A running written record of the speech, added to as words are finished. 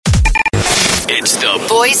It's the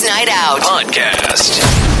Boys Night Out podcast.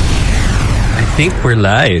 I think we're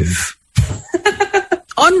live.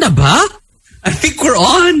 On na ba? I think we're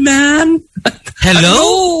on, man.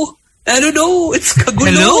 Hello? I don't know. It's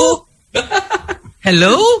kagulo.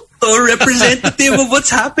 Hello? A representative of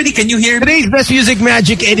what's happening. Can you hear me? Today's Best Music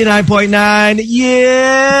Magic 89.9.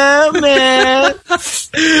 Yeah, man.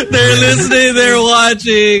 They're listening, they're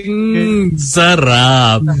watching.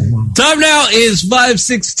 Sarap. Time now is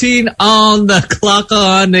 5:16 on the clock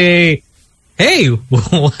on a... Hey,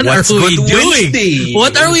 what are we doing? Wednesday?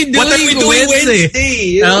 What are we doing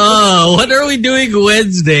Wednesday? Oh, what are we doing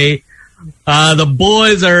Wednesday? The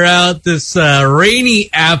boys are out this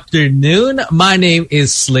rainy afternoon. My name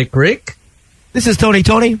is Slick Rick. This is Tony.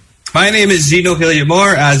 My name is Zeno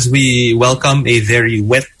Villamor as we welcome a very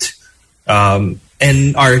wet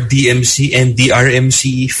NRDMC and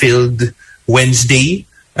DRMC filled Wednesday.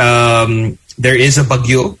 There is a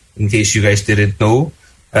bagyo, in case you guys didn't know.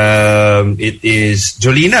 It is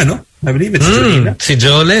Jolina, no? I believe it's Jolina. Si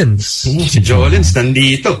Jolens. Si Jolens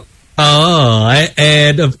nandito.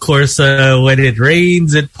 And of course, when it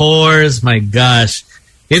rains, it pours. My gosh,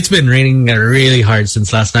 it's been raining really hard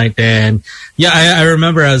since last night. And yeah, I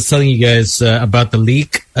remember I was telling you guys about the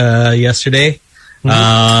leak yesterday.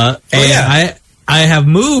 I have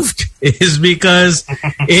moved is because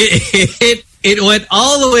it went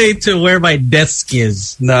all the way to where my desk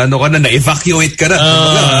is. Na-evacuate ka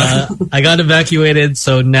na. I got evacuated,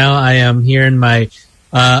 so now I am here in my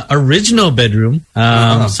original bedroom.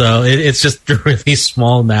 So it's just really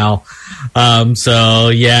small now. So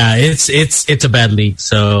yeah, it's a bad leak.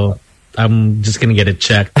 So I'm just gonna get it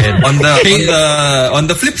checked. And on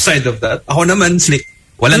the flip side of that, ako naman, Slick,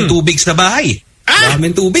 walang tubig sa bahay.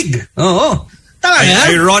 Maraming tubig. Oo.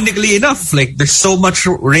 Ironically enough, like there's so much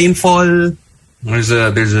rainfall. There's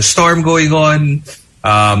a storm going on.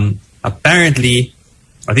 Apparently,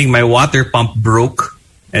 I think my water pump broke.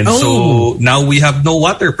 And so now we have no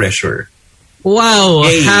water pressure. Wow,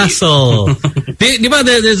 hassle.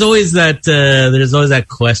 There's always that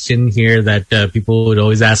question here that people would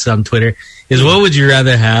always ask on Twitter is what would you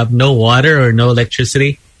rather have, no water or no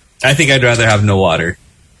electricity? I think I'd rather have no water.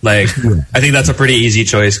 Like, I think that's a pretty easy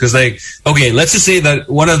choice. Because, like, okay, let's just say that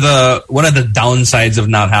one of the downsides of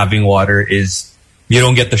not having water is you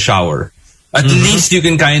don't get the shower. At least you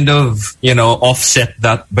can kind of, offset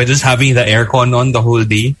that by just having the aircon on the whole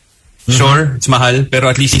day. Sure, it's mahal, pero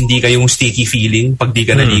at least hindi ka yung sticky feeling pag di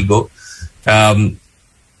ka naligo.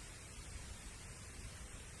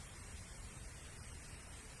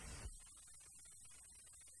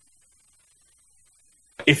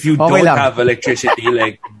 If you don't have electricity,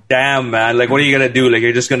 like, damn, man, like, what are you gonna do? Like,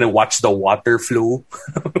 you're just gonna watch the water flow?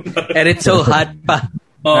 And it's so hot pa.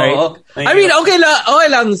 Right? I mean, okay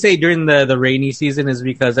lang say during the rainy season is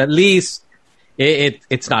because at least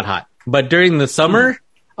it's not hot. But during the summer,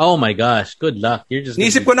 oh my gosh, good luck. You're just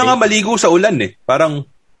Nisip ko na nga maligo sa ulan eh. Parang,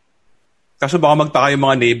 kaso baka magtaka yung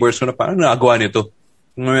mga neighbors ko na parang nagawa nito.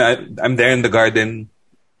 I'm there in the garden,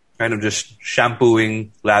 kind of just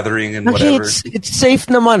shampooing, lathering, and whatever. It's safe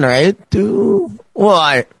naman, right?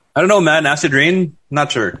 I don't know, man. Acid rain?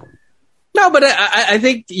 Not sure. No, but I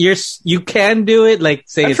think you can do it. Like,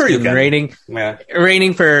 say it's been raining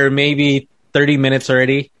for maybe 30 minutes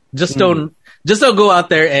already. Just don't go out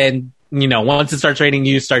there and, once it starts raining,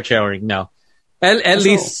 you start showering. No. At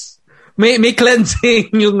least, may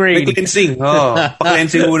cleansing yung rain. May cleansing.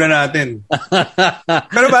 Pa-cleansing muna natin.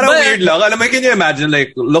 Pero parang weird lang. Alam mo, can you imagine,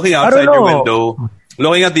 like, looking outside your window,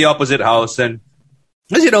 looking at the opposite house, and,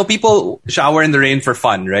 because, people shower in the rain for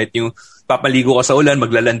fun, right? Yung, papaligo ka sa ulan,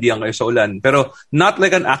 maglalandian kayo sa ulan. Pero not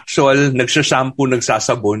like an actual nagsha-shampoo,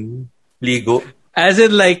 nagsasabon, ligo. As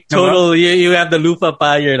in like total, you have the loofah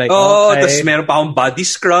pa, you're like, okay. Tapos meron pa akong body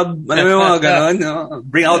scrub. Ano yung mga ganon?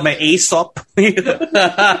 Bring out my Aesop.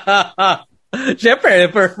 Siyempre,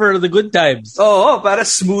 for the good times. Para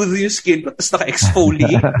smooth yung skin ko, tapos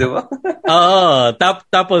naka-exfoliate, di ba?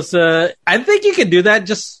 Tapos, I think you can do that.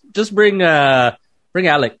 Just bring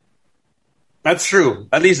Alec. That's true.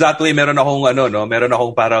 At least that way, meron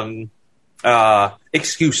akong parang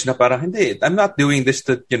excuse na parang, hindi, I'm not doing this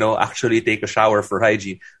to, actually take a shower for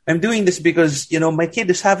hygiene. I'm doing this because, my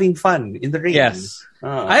kid is having fun in the rain. Yes.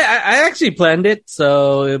 I actually planned it,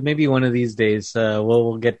 so maybe one of these days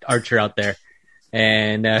we'll get Archer out there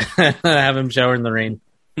and have him shower in the rain.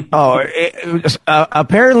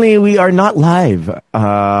 Apparently we are not live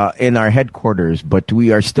in our headquarters, but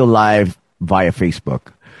we are still live via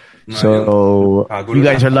Facebook. So you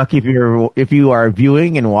guys are lucky if you are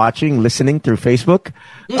viewing and watching, listening through Facebook.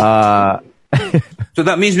 So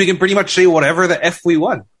that means we can pretty much say whatever the F we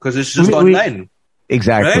want because it's just online.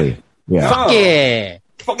 Exactly. Right? Yeah. Fuck yeah.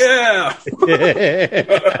 Fuck yeah!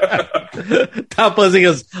 Tapos he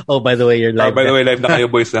goes, oh, by the way, you're live. By the way, live na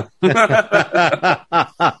kayo, boys.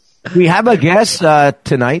 We have a guest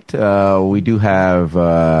tonight. We do have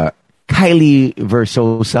Kylie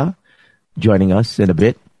Versosa joining us in a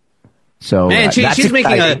bit. So man, she's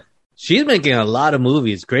making a lot of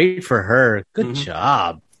movies. Great for her. Good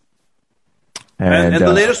job. And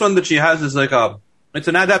the latest one that she has is like it's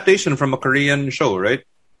an adaptation from a Korean show, right?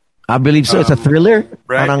 I believe so. It's a thriller.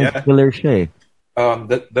 Right? Yeah. Thriller show.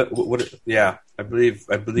 Yeah, I believe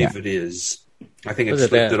it is. I think it's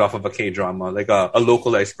flipped it off of a K-drama, like a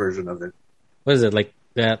localized version of it. What is it, like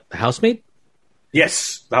that Housemaid?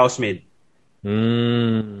 Yes, The Housemaid.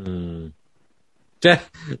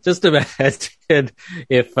 Just imagine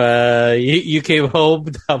if you came home,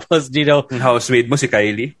 tapos, Housemaid mo si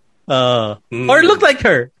Kylie. Or look like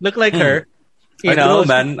her. You know, don't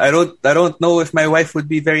know, man. I don't know if my wife would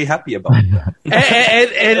be very happy about it.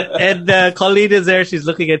 and Colleen is there. She's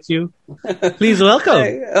looking at you. Please welcome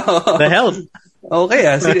the help.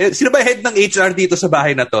 Okay, sino ba head ng HR dito sa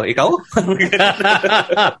bahay na to? Ikaw?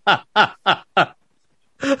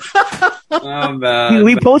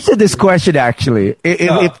 We posted this question actually.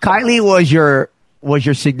 If Kylie was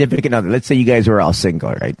your significant other, let's say you guys were all single,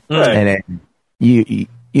 right? And then you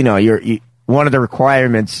know you're one of the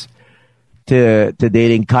requirements to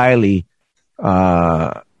dating Kylie,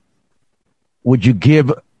 would you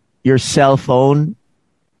give your cell phone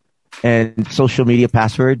and social media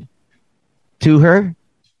password to her?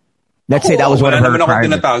 Let's say that was one of her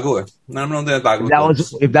requirements.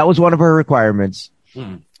 If that was one of her requirements,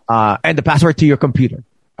 and the password to your computer.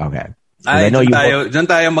 Okay. I know dyan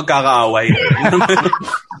tayo magkakaaway.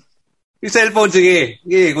 Yung cellphone, sige,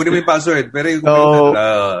 kunin mo yung password. Pero yung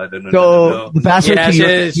the password to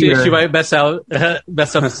your she might mess up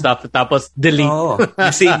stuff tapos delete. Yung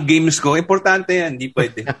save games ko, importante yan. Hindi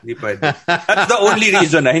pwede. That's the only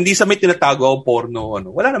reason. Hindi sa may tinatago ako porno.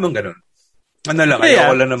 Wala namang ganun.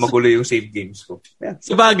 Ayoko lang na magulo yung save games ko. Yeah.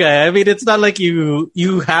 Sabagay, I mean, it's not like you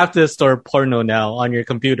have to store porno now on your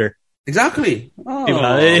computer. Exactly.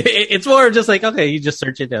 It's more just like, okay, you just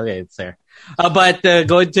search it. Okay, it's there. But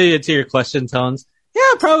going to your question, Tones,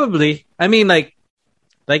 yeah, probably. I mean, like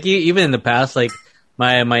even in the past, like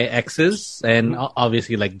my exes and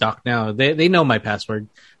obviously like Doc now, they know my password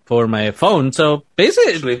for my phone. So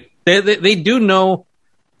basically, they do know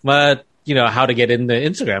how to get into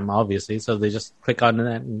Instagram, obviously. So they just click on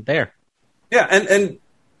that and there. Yeah, and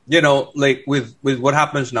like with what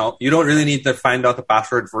happens now, you don't really need to find out the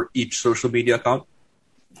password for each social media account.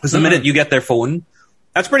 Because the minute you get their phone,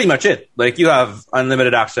 that's pretty much it. Like, you have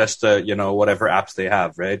unlimited access to, whatever apps they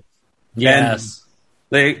have, right? Yes.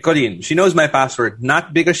 And, like, Colleen, she knows my password,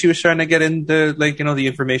 not because she was trying to get into, like, the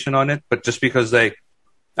information on it, but just because, like,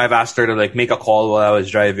 I've asked her to, like, make a call while I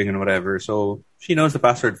was driving and whatever. So she knows the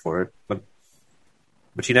password for it. But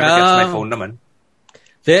she never gets my phone naman.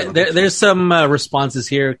 There's some responses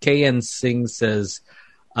here. KN Singh says,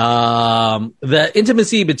 the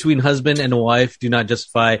intimacy between husband and wife do not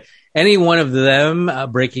justify any one of them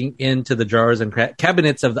breaking into the drawers and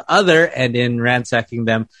cabinets of the other and in ransacking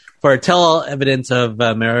them for tell-all evidence of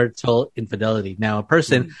marital infidelity. Now, a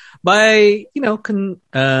person, by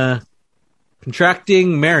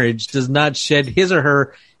contracting marriage, does not shed his or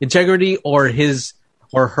her integrity or his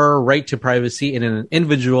or her right to privacy in an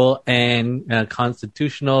individual, and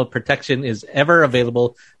constitutional protection is ever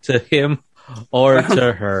available to him or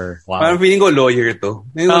to her. Wow. Parang feeling ko lawyer to.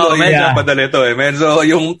 Medyo padali to eh. Medyo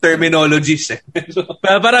yung terminologies eh.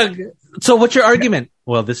 So what's your argument?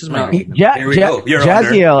 Well, this is my argument.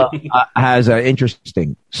 Jaziel has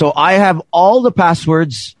interesting. So I have all the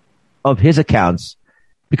passwords of his accounts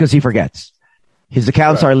because he forgets. His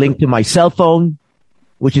accounts are linked to my cell phone,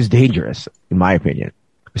 which is dangerous, in my opinion.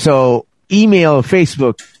 So email,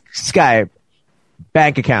 Facebook, Skype,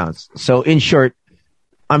 bank accounts. So in short,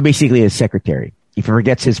 I'm basically his secretary. If he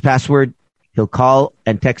forgets his password, he'll call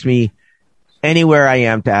and text me anywhere I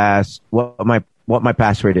am to ask what my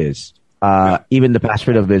password is. Even the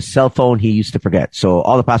password of his cell phone, he used to forget. So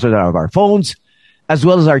all the passwords of our phones, as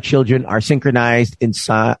well as our children, are synchronized in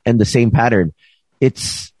the same pattern.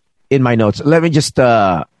 It's in my notes. Let me just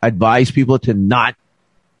advise people to not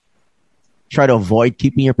try to avoid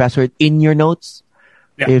keeping your password in your notes.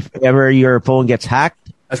 Yeah. If ever your phone gets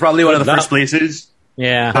hacked. That's probably one of the first places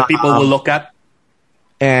that people will look at.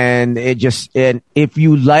 And and if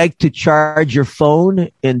you like to charge your phone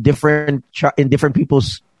in different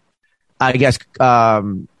people's, I guess,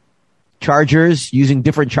 chargers, using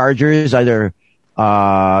different chargers, either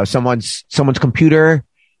someone's computer,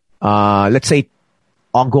 let's say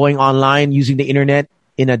going online using the internet,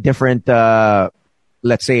 in a different,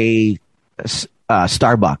 let's say,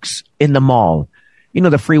 Starbucks in the mall,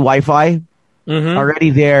 the free Wi-Fi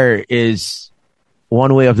already there is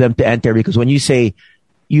one way of them to enter, because when you say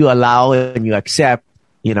you allow and you accept,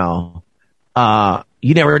 you never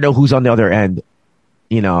know who's on the other end,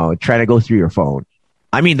 trying to go through your phone.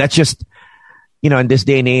 I mean, that's just, in this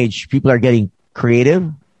day and age, people are getting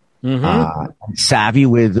creative, savvy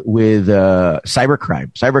with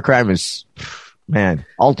cybercrime. Cybercrime is, man,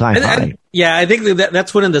 all time high. Yeah, I think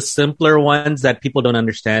that's one of the simpler ones that people don't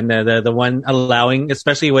understand. The one allowing,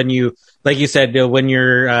 especially when you, like you said, when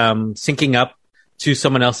you're syncing up to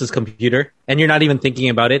someone else's computer and you're not even thinking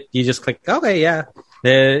about it. You just click, okay, yeah.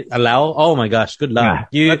 Allow. Oh my gosh, good luck.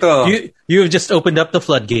 Yeah. You have just opened up the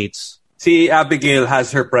floodgates. See, Abigail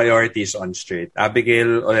has her priorities on straight.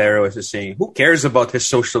 Abigail Olero is just saying, who cares about his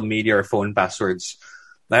social media or phone passwords?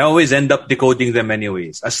 I always end up decoding them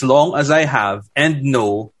anyways. As long as I have and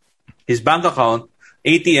know his bank account,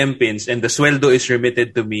 ATM pins, and the sweldo is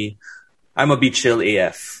remitted to me, I'm a be chill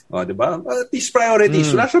AF. O, diba? These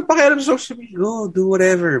priorities. Wala siyang pakialam sa social media. Go, do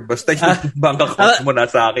whatever. Basta yung bank account mo na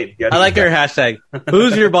sa akin. I like her hashtag.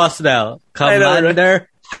 Who's your boss now? Commander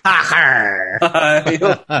Hacker.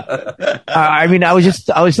 I mean, I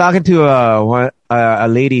was talking to a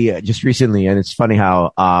lady just recently, and it's funny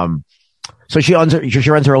how so she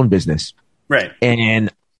runs her own business, right?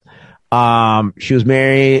 And she was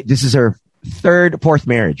married. This is her fourth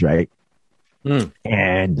marriage, right?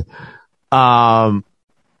 And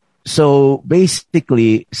so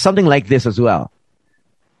basically something like this as well.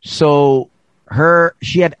 So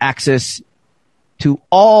she had access to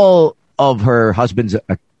all of her husband's,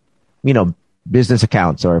 business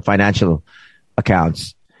accounts or financial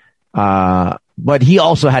accounts. But he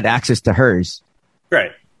also had access to hers.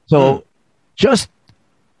 Right. So just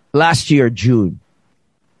last year, June,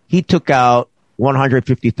 he took out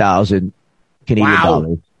 150,000 Canadian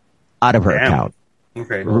dollars out of her account.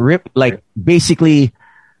 Okay. Basically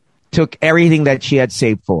took everything that she had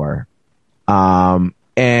saved for,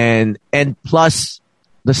 and plus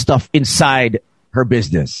the stuff inside her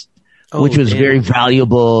business, which was very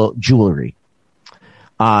valuable jewelry.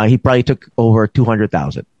 He probably took over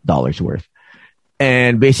 $200,000 worth,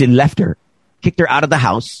 and basically left her, kicked her out of the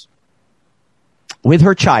house with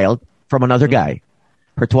her child from another guy,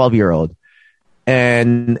 her 12-year-old,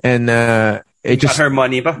 and it just got her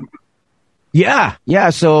money, pa? Yeah.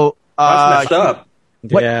 So that's messed up.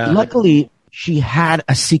 But luckily, she had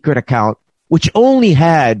a secret account which only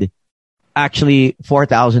had actually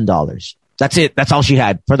 $4,000. That's it. That's all she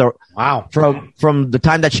had for the from the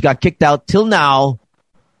time that she got kicked out till now.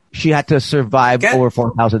 She had to survive over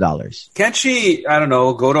 $4,000. Can't she? I don't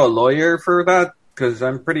know. Go to a lawyer for that, because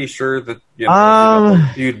I'm pretty sure that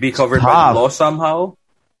you'd be covered by the law somehow.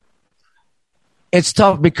 It's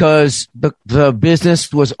tough because the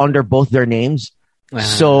business was under both their names,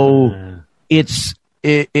 so it's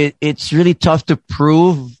really tough to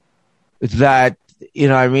prove that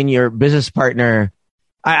your business partner.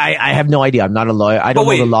 I have no idea. I'm not a lawyer. I don't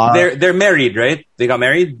know the law. They're married, right? They got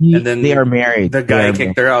married, and then they are married. The guy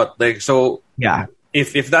kicked her out. Yeah.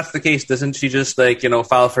 If that's the case, doesn't she just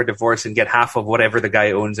file for divorce and get half of whatever the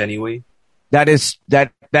guy owns anyway? That is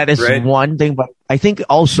right? One thing, but I think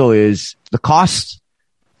also is the cost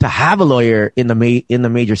to have a lawyer in the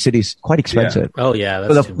major cities quite expensive. Yeah. Oh yeah,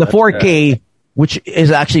 that's so the $4,000, which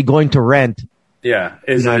is actually going to rent. Yeah,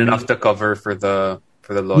 isn't enough to cover for the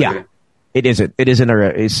lawyer. Yeah, it isn't. It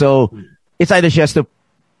isn't so it's either she has to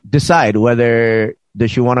decide whether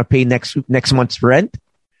does she want to pay next month's rent,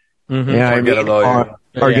 or get a lawyer,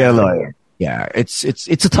 or get a lawyer. Yeah, it's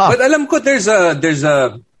a tough. But alam ko there's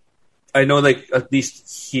a I know, at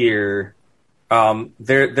least here,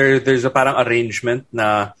 there's a parang arrangement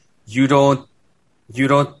na you don't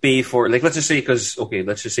pay for, let's just say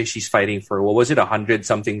she's fighting for, what was it,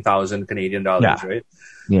 100-something thousand Canadian dollars, right?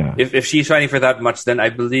 Yeah. If she's fighting for that much, then I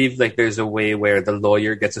believe there's a way where the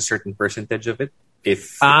lawyer gets a certain percentage of it.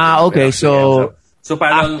 Okay. So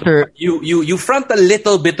parang you front a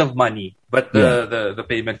little bit of money, but the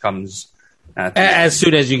payment comes as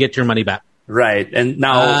soon as you get your money back. Right. And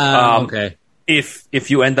now, okay. If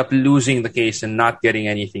you end up losing the case and not getting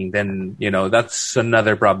anything, then, that's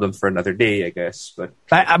another problem for another day, I guess. But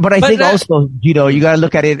I think also, you got to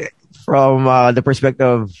look at it from the perspective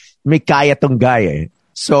of may kaya tong guy eh.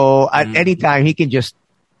 So at any time, he can just...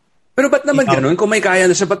 Pero ba't naman ganun? Kung may kaya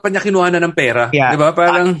na siya, ba't pa niya kinuha na ng pera? Yeah. Diba?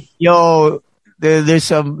 Parang... there's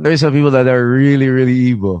some people that are really, really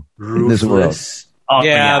evil in this world. Oh,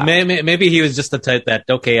 yeah, maybe he was just the type that,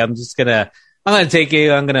 okay, I'm gonna take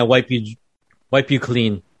you, I'm gonna wipe you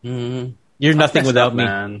clean. Mm-hmm. You're nothing without me.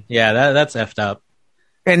 Man. Yeah, that's effed up.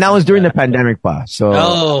 And that was during the pandemic, pa.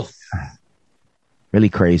 So really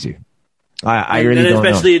crazy. I really don't know.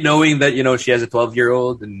 Especially knowing that she has a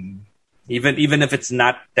 12-year-old, and even if it's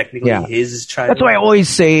not technically his child. That's why I always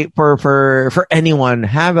say for anyone,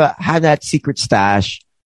 have that secret stash,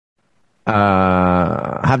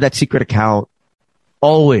 have that secret account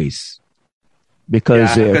always,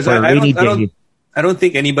 because for a rainy day. I don't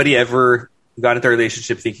think anybody ever got into a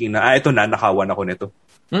relationship thinking na ito na nakawan ako nito.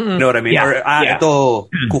 You know what I mean? Yeah. Or ito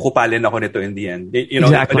kukupalin ako nito in the end.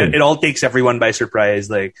 Exactly. It all takes everyone by surprise.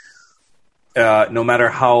 Like no matter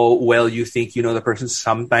how well you think you know the person,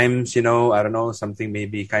 sometimes I don't know, something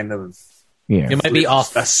maybe kind of it might be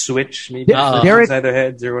off, a switch maybe inside their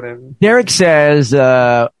heads or whatever. Derek says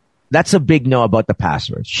that's a big no about the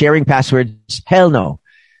passwords. Sharing passwords, hell no.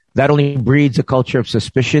 That only breeds a culture of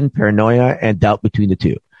suspicion, paranoia, and doubt between the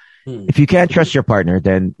two. If you can't trust your partner,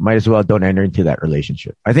 then might as well don't enter into that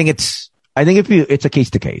relationship. I think it's a case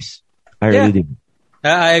to case. I really do.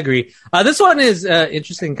 I agree. This one is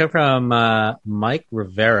interesting. Come from Mike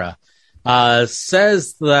Rivera.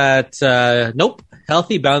 Says that nope,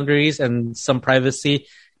 healthy boundaries and some privacy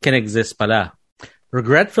can exist. Pala.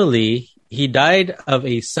 Regretfully, he died all of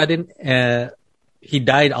a sudden.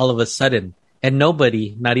 And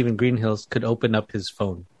nobody, not even Green Hills, could open up his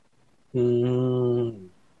phone.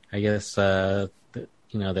 I guess, their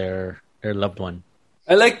loved one.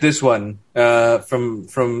 I like this one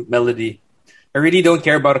from Melody. I really don't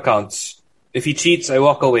care about accounts. If he cheats, I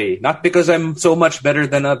walk away. Not because I'm so much better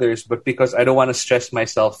than others, but because I don't want to stress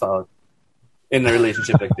myself out in a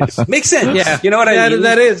relationship like this. Makes sense. Yeah. You know what I mean?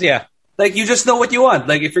 That is, yeah. Like, you just know what you want.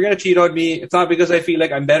 Like, if you're going to cheat on me, it's not because I feel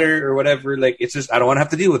like I'm better or whatever. Like, it's just, I don't want to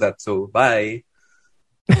have to deal with that. So, bye.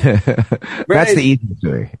 That's the easiest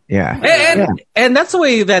way. Yeah. And that's the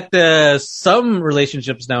way that some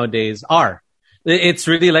relationships nowadays are. It's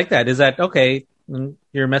really like that. Is that, okay,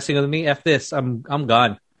 you're messing with me? F this. I'm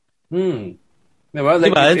gone. Yeah, well,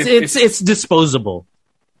 like, it's disposable.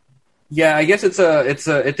 Yeah, I guess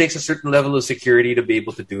it takes a certain level of security to be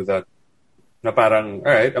able to do that. Na parang,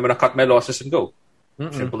 all right, I'm gonna cut my losses and go.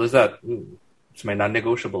 Simple as that. It's my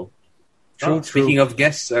non-negotiable. True. Speaking of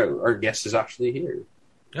guests, our guest is actually here.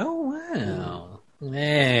 Oh wow,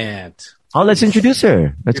 Matt! Oh, let's introduce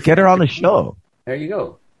her. Let's get her on the show. There you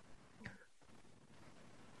go.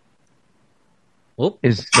 I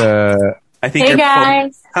think hey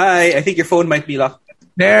guys. Hi, I think your phone might be locked.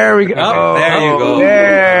 There we go. Oh, there you go.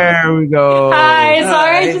 There we go. Hi,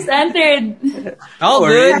 sorry, I just entered. All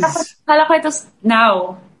good. Kala ko ito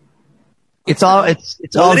now. It's all good. It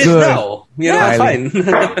is now. It's fine.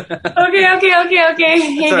 Okay.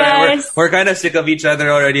 Hey guys. We're kind of sick of each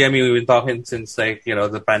other already. I mean, we've been talking since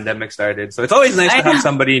the pandemic started. So it's always nice to have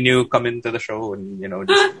somebody new come into the show and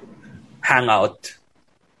just hang out.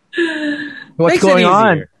 What's going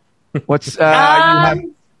on? What's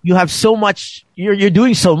you have so much. You're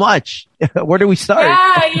doing so much. Where do we start?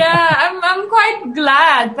 Yeah. I'm quite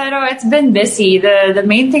glad, but it's been busy. The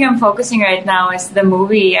main thing I'm focusing right now is the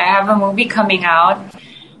movie. I have a movie coming out.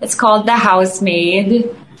 It's called The Housemaid,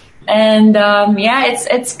 and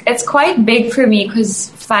it's quite big for me because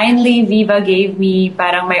finally Viva gave me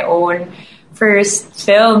parang my own first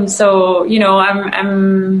film. So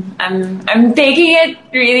I'm taking it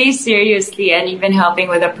really seriously and even helping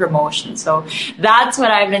with the promotion. So that's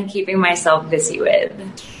what I've been keeping myself busy with.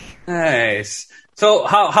 Nice. So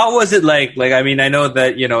how was it like? Like, I mean, I know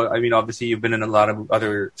that, obviously you've been in a lot of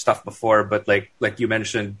other stuff before, but like you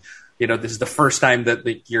mentioned, this is the first time that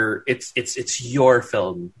it's your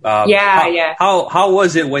film. Yeah. How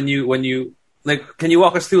was it when you like, can you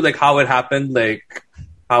walk us through like how it happened? Like,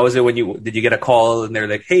 how was it did you get a call and they're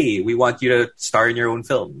like, hey, we want you to star in your own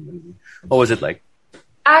film? What was it like?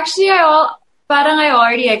 Actually, I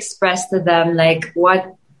already expressed to them like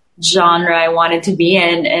what genre I wanted to be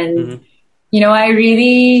in, and I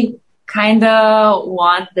really kind of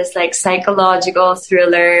want this like psychological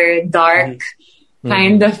thriller, dark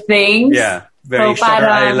kind of things. Yeah, very Shutter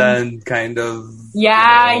Island kind of.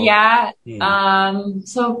 Yeah.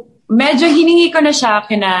 So medyo hiningi ko na siya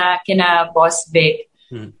kina Boss Vic.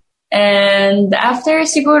 And after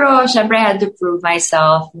siguro, syempre I had to prove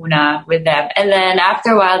myself muna with them. And then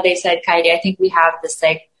after a while, they said, Kylie, I think we have this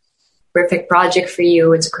like perfect project for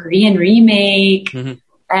you. It's a Korean remake.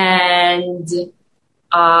 And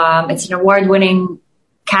it's an award-winning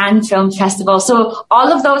Cannes Film Festival. So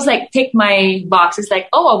all of those like tick my boxes. Like,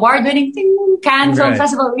 award-winning thing, Cannes Film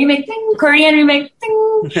Festival remake thing, Korean remake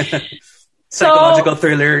thing. Psychological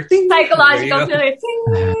thriller. Psychological thriller.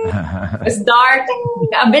 It's dark.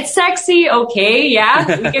 A bit sexy. Okay, yeah.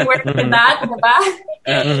 We can work with that.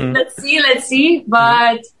 Let's see.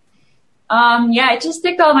 But Yeah, it just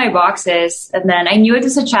ticked all my boxes. And then I knew it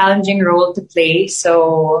was a challenging role to play.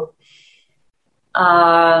 So,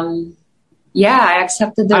 yeah, I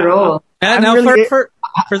accepted the role. And now really, for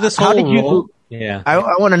this whole role, yeah. I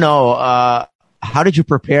want to know, how did you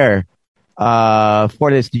prepare for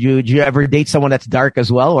this? Did you ever date someone that's dark as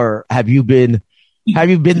well? Or have you been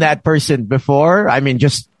that person before? I mean,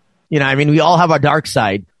 we all have a dark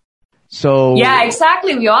side. So yeah,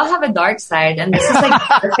 exactly. We all have a dark side, and this is like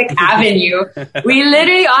the perfect avenue. We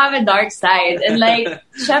literally all have a dark side, and like, you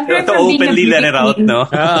have to openly let it out, no?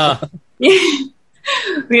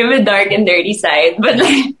 We have a dark and dirty side, but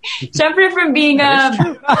like, syempre from being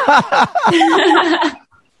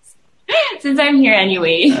since I'm here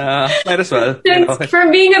anyway, might as well.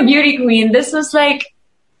 From being a beauty queen, this was like,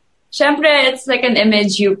 syempre, it's like an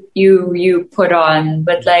image you put on,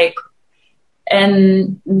 but like.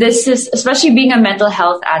 And this is, especially being a mental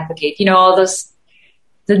health advocate, all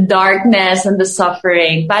the darkness and the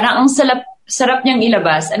suffering, parang ang sarap niyang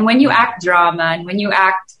ilabas. And when you act drama and when you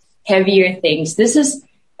act heavier things, this is,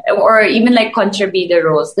 or even like contrabida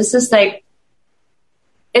roles, this is like,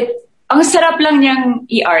 ang sarap lang niyang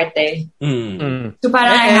i-arte. So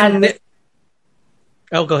parang I had this.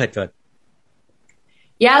 Oh, go ahead.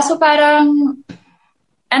 Yeah, so parang,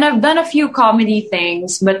 and I've done a few comedy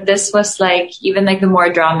things, but this was like, even like the more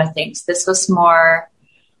drama things, this was more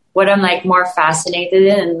what I'm like more fascinated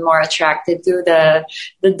in and more attracted to, the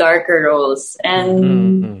darker roles.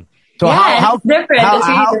 And so yeah, it's different. It's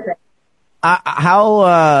really different.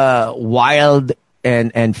 How wild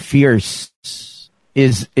and fierce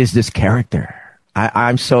is this character?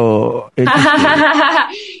 I'm so interested.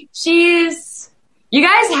 You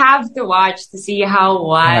guys have to watch to see how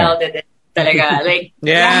wild it is. Talaga. Like,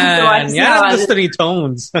 just the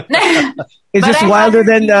tones. Is this wilder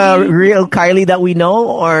than the real Kylie that we know,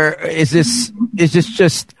 or is this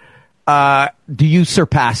just do you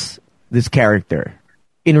surpass this character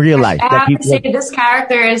in real life? I have to say this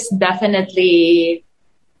character is definitely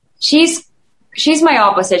she's my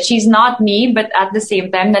opposite. She's not me, but at the same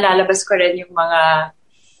time nalalabas ko rin yung mga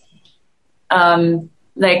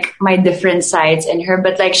like my different sides in her,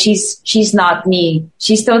 but like she's not me.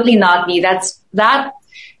 She's totally not me. I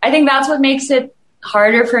think that's what makes it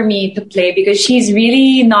harder for me to play, because she's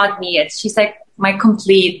really not me. She's like my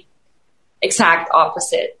complete exact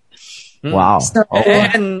opposite. Wow. So,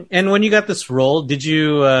 and when you got this role, did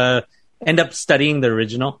you end up studying the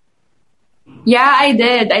original? Yeah, I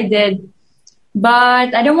did.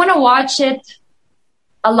 But I don't want to watch it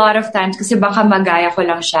a lot of times kasi baka magaya ko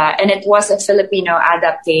lang siya. And it was a Filipino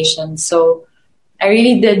adaptation. So I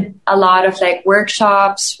really did a lot of like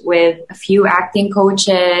workshops with a few acting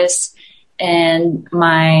coaches and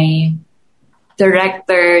my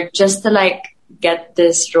director just to like get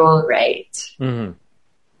this role right. Mm-hmm.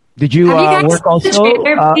 Did you, work also?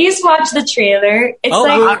 Please watch the trailer. It's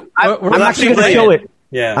I'm actually going to show it.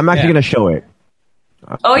 Yeah. I'm actually going to show it.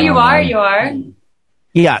 Oh, you are?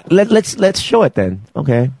 Yeah, let's show it then.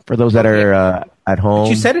 Okay, for those that are at home. But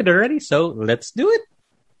you said it already, so let's do it.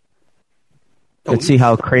 Let's see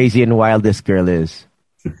how crazy and wild this girl is.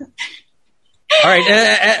 All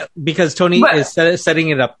right, because Tony is setting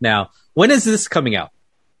it up now. When is this coming out?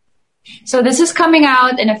 So this is coming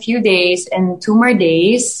out in a few days, in 2 more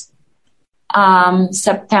days,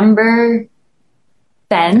 September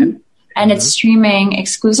 10, and it's streaming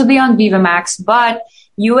exclusively on Viva Max, but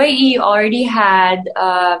UAE already had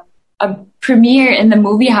a premiere in the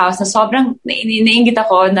movie house na sobrang naiingit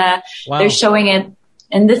ako na they're showing it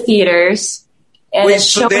in the theaters. And wait,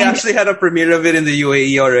 so they actually had a premiere of it in the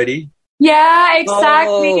UAE already? Yeah,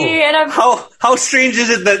 exactly. And how strange is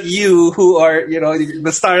it that you, who are,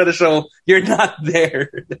 the star of the show, you're not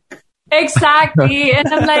there? Exactly. And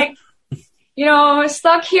I'm like,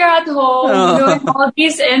 stuck here at home doing all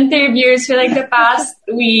these interviews for like the past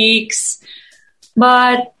weeks.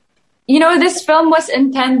 But, this film was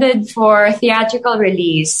intended for theatrical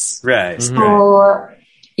release. Right. So,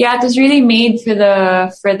 yeah, it was really made for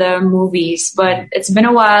the movies. But it's been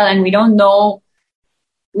a while, and we don't know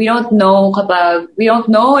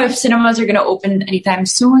if cinemas are going to open anytime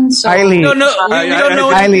soon. So Kylie, we don't know.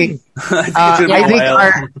 Kylie,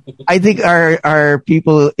 I think our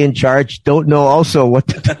people in charge don't know also what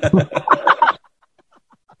to do.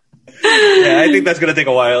 Yeah, I think that's gonna take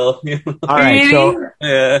a while. All right, so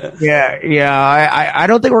I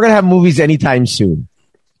don't think we're gonna have movies anytime soon.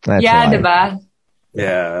 That's diba?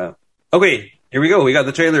 Yeah. Okay, here we go. We got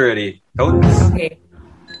the trailer ready. Okay.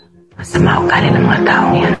 Masama ugali ng mga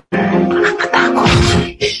tao yan. Nakakatakot.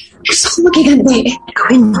 Gusto ko magiganti.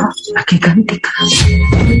 Gawin mo. Magiganti ka.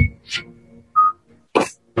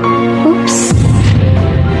 Oops.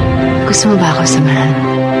 Gusto mo ba ako samahan?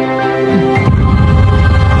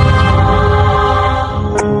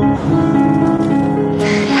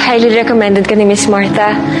 Highly recommended ka ni Miss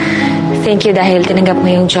Martha. Thank you dahil tinanggap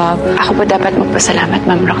mo yung job. Ako pa dapat magpasalamat,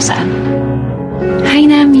 Ma'am Roxanne. Hi,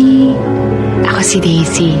 Nami. Ako si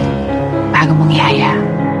Daisy. Bago mong yaya.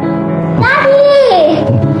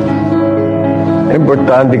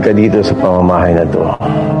 Importante ka dito sa pamamahay na to.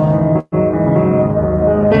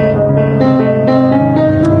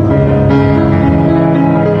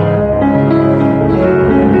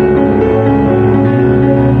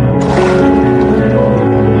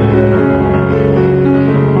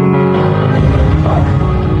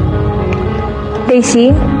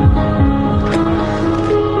 Daisy?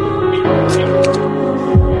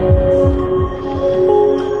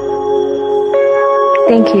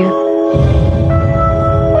 Thank you.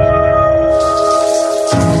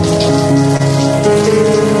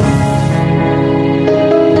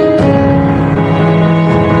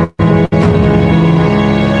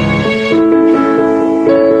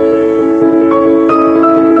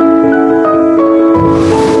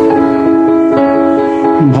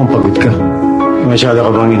 Mukhang pagod ka. Masyado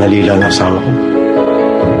ka bang inalila ng asawa ko?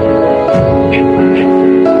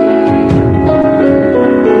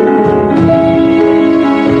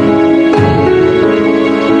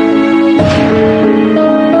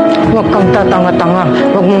 Huwag kang tatanga-tanga.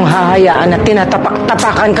 Huwag mong hahayaan na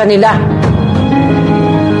tinatapak-tapakan ka nila.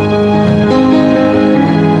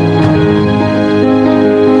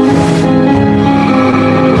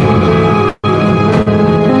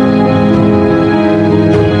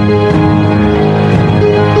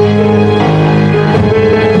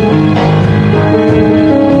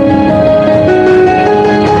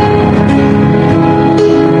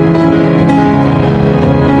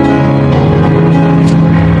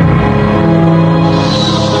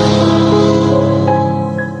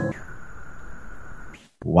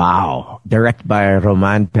 Wow. Directed by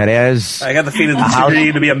Roman Perez. I got the feeling it's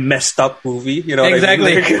really to be a messed up movie. You know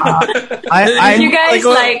Exactly. what I mean? Did you guys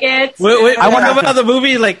like it? Wait, I want about the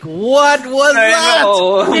movie. Like, what was that?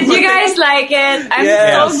 know. Did you guys like it? I'm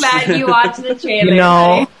Yes. so glad you watched the trailer. You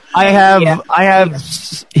know, I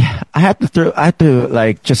have to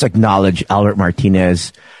like just acknowledge Albert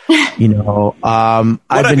Martinez. You know,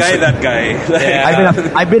 What a guy that guy.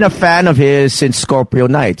 I've been a fan of his since Scorpio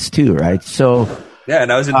Nights too, right? So Yeah,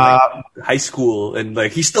 and I was in high school, and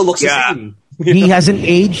like he still looks the same. he hasn't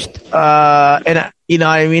aged. And you know,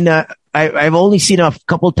 I mean, I've only seen him a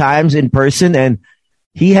couple times in person, and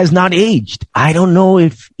he has not aged. I don't know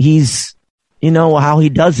if he's, you know, how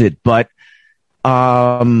he does it, but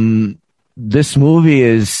this movie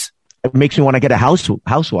it makes me want to get a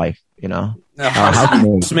housewife. You know,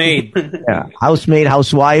 Housemaid. Yeah, housemaid,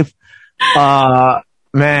 housewife.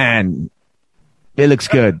 Man, it looks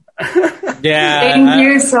good. Yeah. Thank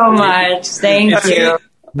you so much. Thank you.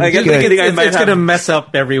 I get the feeling It's gonna mess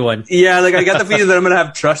up everyone. Yeah, like I got the feeling that I'm gonna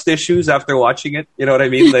have trust issues after watching it. You know what I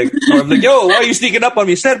mean? Like, or I'm like, yo, why are you sneaking up on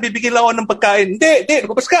me? Sir, bibigyan lang ako ng pagkain. Hindi,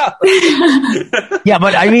 lumabas ka. Yeah,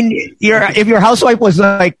 but I mean, if your housewife was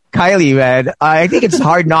like Kylie, man, I think it's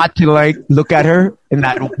hard not to like look at her in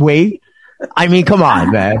that way. I mean, come on,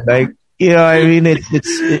 man. Like, you know, I mean, it'd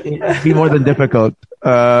be more than difficult.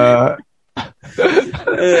 You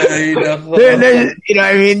know,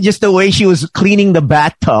 I mean, just the way she was cleaning the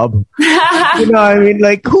bathtub. You know, I mean,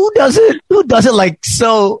 like, who does it like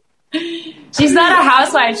so? She's not a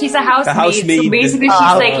housewife. She's a housemaid. So basically,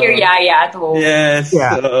 she's like your yaya at home. Yes.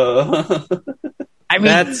 Yeah. I mean,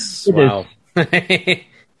 That's wow.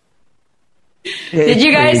 Did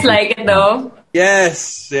you guys like it though?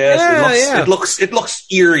 Yes. It looks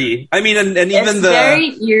eerie. I mean, and even it's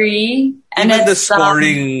very eerie. And even the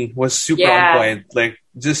scoring was super on point. Like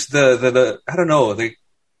just the I don't know, like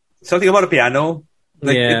something about a piano.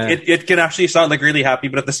 Like it can actually sound like really happy,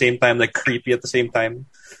 but at the same time, like creepy at the same time.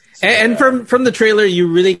 So, and from the trailer, you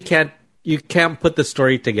really can't put the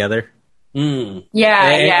story together.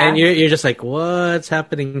 Yeah. And you're just like, what's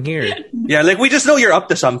happening here? Yeah, like we just know you're up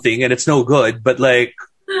to something, and it's no good. But like,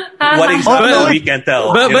 what exactly we can't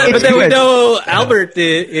tell. But then we know Albert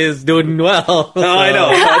is doing well. No, I know.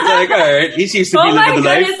 It's like, all right, he seems to be living the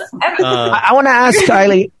life. I want to ask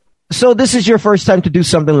Kylie. So this is your first time to do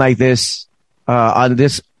something like this,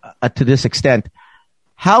 to this extent.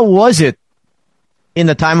 How was it in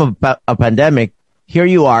the time of a pandemic? Here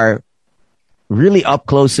you are, really up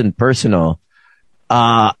close and personal,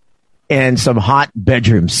 and some hot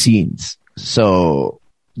bedroom scenes. So,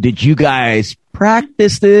 did you guys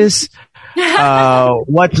practice this?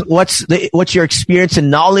 What's your experience and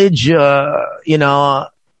knowledge? You know,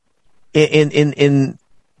 in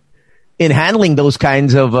in handling those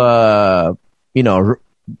kinds of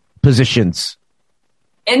positions?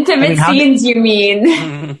 Intimate scenes, you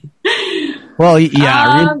mean? Well,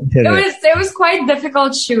 yeah. It was quite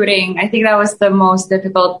difficult shooting. I think that was the most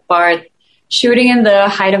difficult part. Shooting in the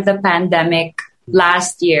height of the pandemic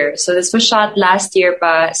last year. So this was shot last year,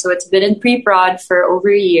 so it's been in pre-prod for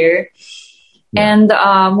over a year. Yeah. And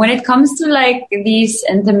when it comes to like these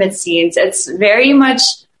intimate scenes, it's very much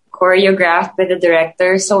choreographed by the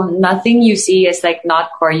director. So nothing you see is like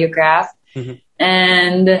not choreographed. Mm-hmm.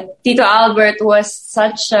 And Tito Albert was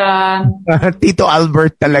such a... Tito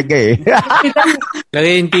Albert talaga eh.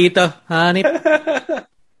 Lagay yung Tito, honey.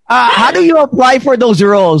 How do you apply for those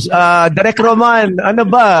roles? Direk Roman, ano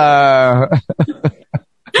ba?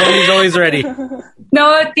 He's always ready.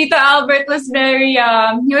 No, Tito Albert was very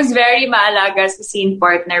maalaga as a scene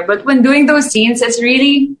partner. But when doing those scenes, it's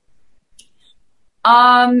really...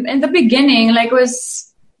 in the beginning, like it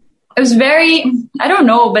was very... I don't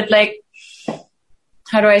know, but like...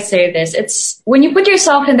 How do I say this? It's when you put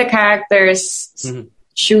yourself in the character's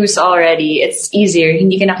shoes already, it's easier.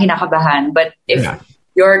 Hindi ka na kinakabahan. But if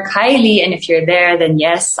you're Kylie and if you're there, then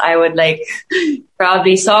yes, I would like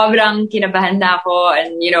probably sobrang kinabahan na ako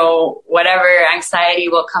and, you know, whatever anxiety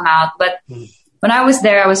will come out. But when I was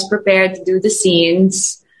there, I was prepared to do the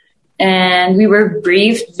scenes and we were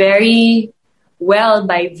briefed very well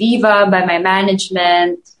by Viva, by my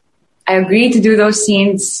management. I agreed to do those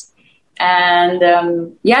scenes. And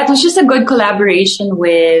it was just a good collaboration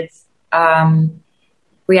with Kuya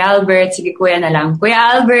Albert. Sige, kuya na lang. Kuya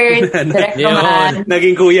Albert, Direk Roman.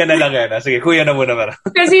 Naging kuya na lang yan. Sige, kuya na muna para.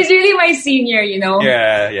 Because he's really my senior, you know.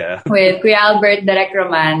 Yeah. With Kuya Albert, Direk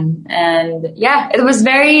Roman. And yeah, it was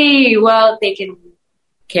very well taken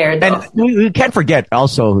care of. And we can't forget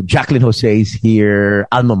also Jacqueline Jose's here,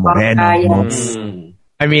 Alma Moreno. Yes.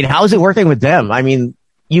 I mean, how's it working with them? I mean,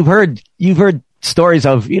 you've heard stories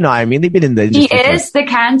of, you know, I mean, they've been in the industry. She is the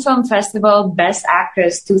Cannes Film Festival Best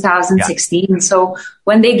Actress 2016. Yeah. So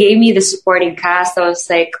when they gave me the supporting cast, I was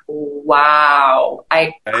like, wow,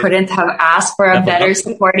 I couldn't have asked for a better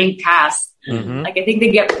supporting cast. Mm-hmm. Like, I think they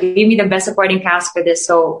gave me the best supporting cast for this.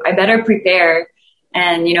 So I better prepare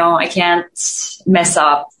and, you know, I can't mess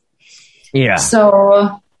up. Yeah.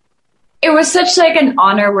 So it was such like an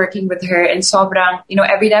honor working with her and sobrang, you know,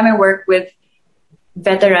 every time I work with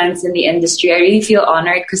veterans in the industry, I really feel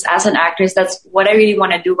honored because as an actress, that's what I really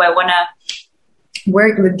want to do. I want to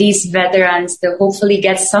work with these veterans to hopefully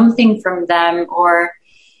get something from them or,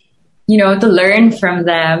 you know, to learn from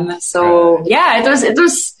them. So yeah, it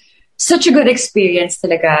was such a good experience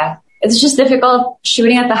talaga. It's just difficult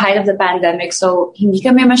shooting at the height of the pandemic. So hindi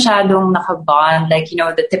kami masyadong nakabond, like, you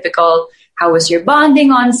know, the typical, how was your bonding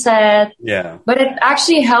on set? Yeah. But it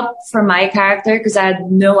actually helped for my character because I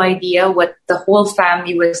had no idea what the whole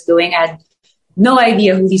family was doing. I had no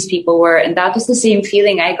idea who these people were. And that was the same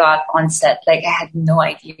feeling I got on set. Like, I had no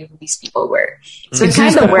idea who these people were. So it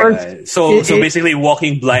kind of worked. So basically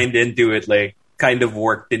walking blind into it, like, kind of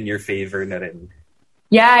worked in your favor na rin.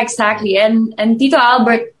 Yeah, exactly. And Kuya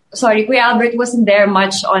Albert wasn't there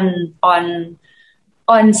much on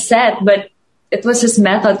set, but it was his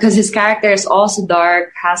method because his character is also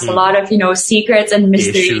dark, has a lot of, you know, secrets and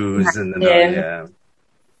mystery. Issues and yeah.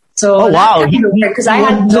 So because I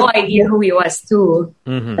had no idea who he was too.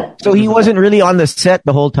 Mm-hmm. So he wasn't really on the set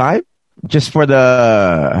the whole time, just for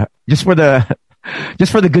the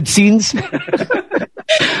good scenes. Of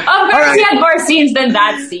course, he had more scenes than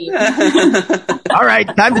that scene. All right,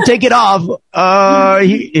 time to take it off.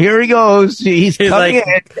 Here he goes. He's coming in.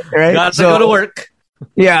 Right? Got to go to work.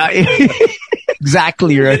 Yeah,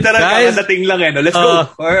 exactly right. Guys, let's go.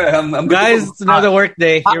 Guys, it's another work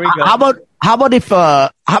day. Here we go. How about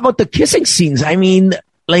the kissing scenes? I mean,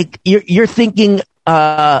 like you're thinking,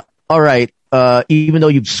 all right, even though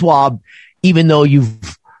you've swabbed, even though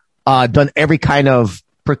you've done every kind of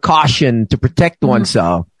precaution to protect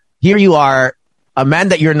oneself, here you are, a man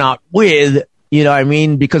that you're not with, you know what I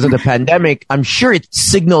mean, because of the pandemic. I'm sure it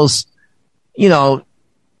signals, you know,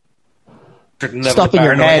 stuff in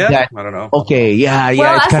your head that, I don't know. Okay, yeah.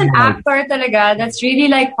 Well, as an actor talaga, that's really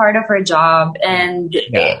like part of our job. And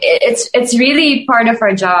it's really part of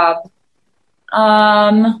our job.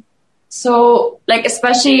 So like,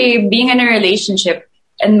 especially being in a relationship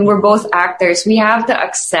and we're both actors, we have to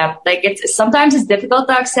accept, like sometimes it's difficult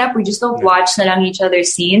to accept. We just don't watch na lang each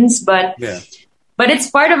other's scenes, but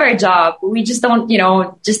it's part of our job. We just don't, you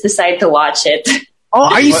know, just decide to watch it. Oh,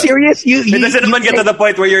 are you serious? It doesn't even get to the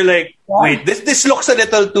point where you're like, wait, this looks a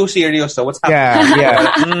little too serious. So what's happening?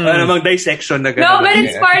 Yeah. Dissection na no, but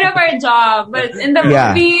it's part of our job. But in the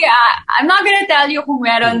movie, I'm not gonna tell you kung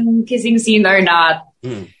meron kissing scene or not.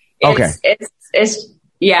 It's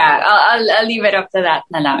yeah, I'll leave it up to that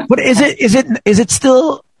na lang. But is it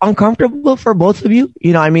still uncomfortable for both of you?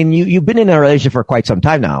 You know, I mean, you've been in a relationship for quite some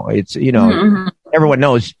time now. It's, you know, everyone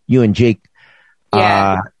knows you and Jake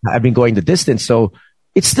have been going the distance. So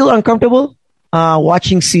it's still uncomfortable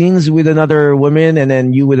watching scenes with another woman and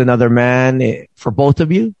then you with another man for both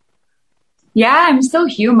of you? Yeah, I'm still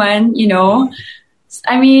human, you know.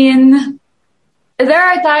 I mean, there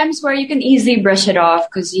are times where you can easily brush it off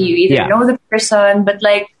because you either know the person, but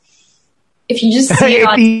like, if you just see it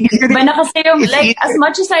on, like, as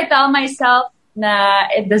much as I tell myself na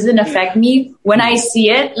it doesn't affect me, when I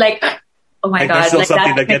see it, like, oh my God, like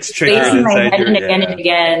that gets triggered in my head and again and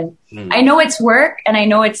again. I know it's work and I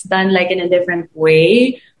know it's done like in a different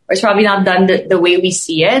way, or it's probably not done the way we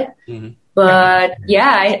see it. But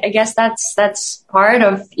yeah, I guess that's part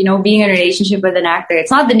of, you know, being in a relationship with an actor. It's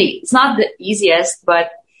not the easiest,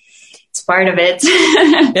 but it's part of it.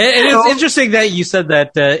 And it's interesting that you said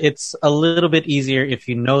that it's a little bit easier if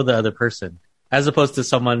you know the other person, as opposed to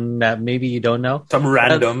someone that maybe you don't know. Some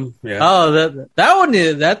random. That one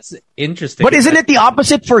that's interesting. But isn't it the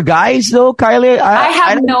opposite for guys though, Kylie? I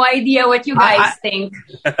have no idea what you guys think.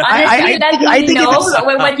 Honestly, I think know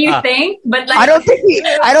what you think, but like, I don't think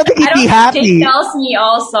he'd be happy. Jake tells me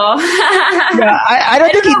also. I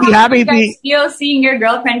don't think he'd be happy if he feel seeing your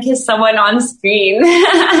girlfriend kiss someone on screen.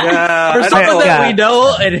 For someone that we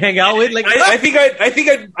know and hang out with, like I think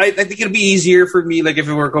it'd be easier for me, like if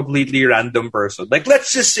it were a completely random person. Like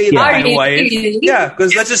let's just say that my wife,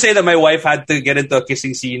 because let's just say that my wife had to get into a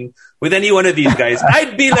kissing scene with any one of these guys,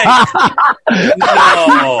 I'd be like,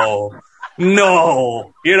 no.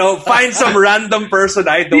 You know, find some random person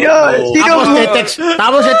I don't know.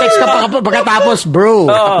 Tapos text ka pagkatapos, bro.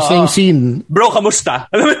 Tapos na yung scene. Bro, kamusta?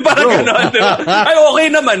 Alam mo, parang gano'n. Ay,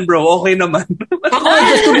 okay naman, bro. Okay naman. Ako,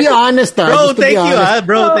 just to be honest, bro, thank you,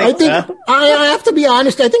 bro. I think, I have to be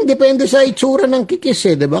honest, I think depende sa itsura ng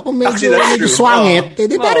kikis, di ba? Kung medyo swangit,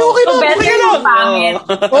 di ba, okay na. Better yung pangit.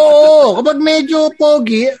 Oo, kapag medyo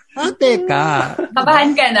pogi, teka.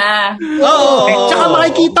 Kabahan ka na. Oo. Tsaka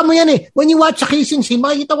makikita mo yan when you watch a kissing scene,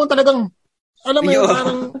 makikita mo talagang, alam mo yun,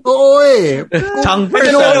 parang, tongue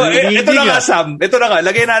person. Ito na nga, Sam. Ito na nga.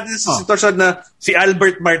 Lagay natin sa sitwasyon na si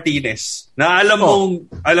Albert Martinez. Na alam mo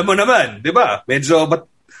naman, di ba? Medyo,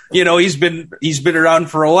 but, you know, he's been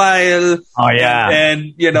around for a while. Oh, yeah.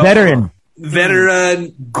 And, you know.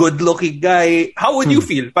 Veteran, good-looking guy. How would you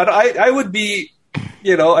feel? Pero I would be,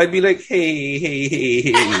 you know, I'd be like,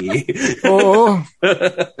 hey. Oo.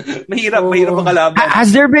 mahirap makalaban.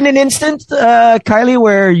 Has there been an instance, Kylie,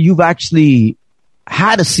 where you've actually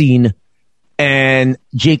had a scene and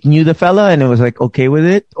Jake knew the fella and it was like okay with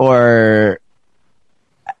it? Or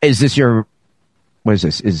is this you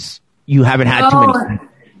haven't had too many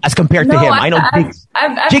as compared to him? I know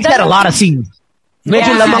Jake's had a lot of scenes.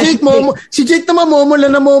 Medyo lamang. Si Jake naman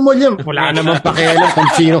momol yan. Wala naman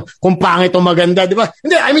pakialam kung pangit o maganda, di ba?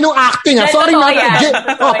 Hindi, I mean, yung acting, Sorry,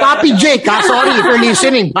 Papi Jake, sorry if you're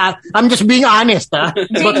listening. I'm just being honest,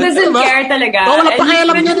 Jake doesn't care talaga. Wala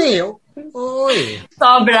pakialam niya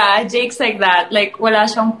Sobra. Jake's like that. Like, wala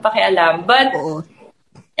siyang pakialam. But,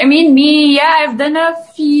 I mean, me, I've done a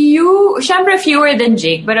few, syempre fewer than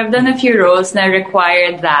Jake, but I've done a few roles na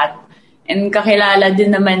required that. And kakilala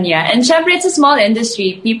din naman niya. And syempre, it's a small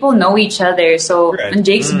industry. People know each other. So, and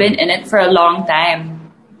Jake's been in it for a long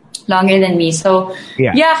time. Longer than me. So,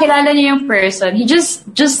 kilala niya yung person. He just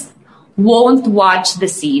won't watch the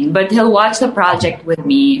scene. But he'll watch the project with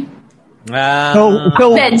me. So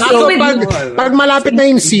pag malapit na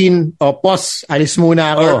yung scene, pause, alis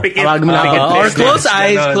muna ako. Or close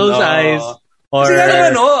eyes. Or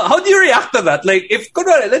how do you react to that? Like, if,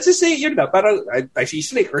 let's just say, parang I see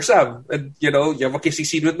Slick or Sam, and, you know, you have a kissing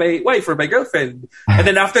scene with my wife or my girlfriend. And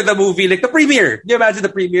then after the movie, like the premiere, can you imagine the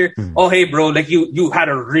premiere? Oh, hey, bro, like you had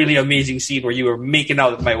a really amazing scene where you were making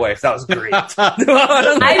out with my wife. That was great. I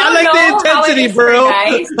like the intensity, bro.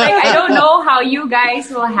 Guys. Like, I don't know how you guys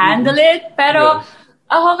will handle it, pero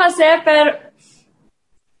ako kasi,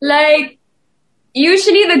 like,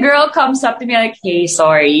 usually the girl comes up to me like, hey,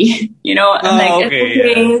 sorry. You know, I'm like,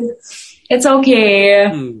 it's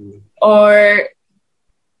okay. Or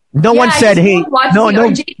no one said, hey,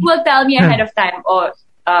 no. Jake will tell me ahead of time,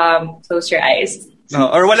 close your eyes.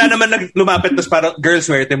 Or wala naman lumapit, tapos parang, girl,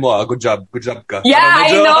 swerte mo, good job ka. Yeah,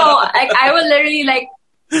 I know. Like, I will literally like,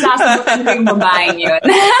 sasagutan ko yung babaeng yun.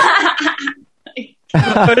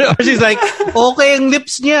 Or she's like, okay ang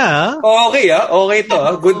lips niya. Okay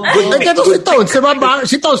to. Good. Ito si Tones, diba?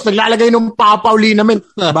 Si Tones, naglalagay ng papaw linament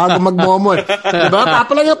bago magmomol. Diba?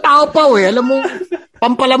 Papalagay ng papaw Alam mo,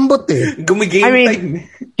 pampalambot Gumigame time.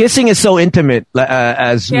 kissing is so intimate,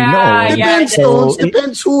 as we know. Depends, Stones.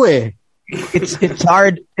 Depends who eh. It's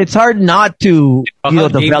hard not to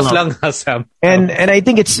develop. And I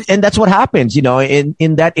think that's what happens,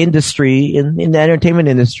 in that industry, in the entertainment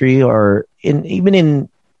industry, or even in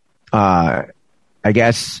I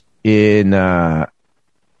guess in in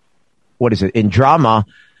drama,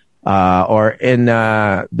 or in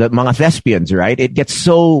the mga thespians, right? They get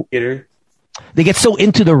so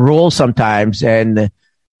into the role sometimes, and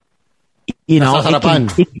it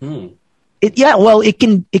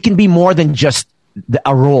can be more than just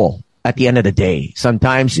a role at the end of the day.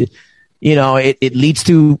 Sometimes, it leads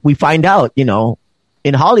to, we find out,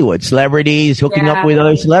 in Hollywood, celebrities hooking up with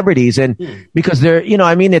other celebrities, and because they're,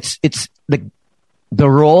 it's the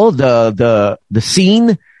role, the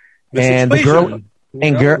scene, and the girl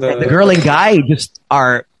and guy just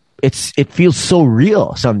are. It feels so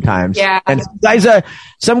real sometimes. Yeah. And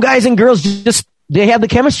some guys and girls just, they have the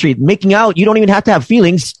chemistry. Making out, you don't even have to have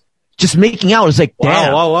feelings. Just making out is like,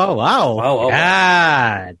 damn. Wow.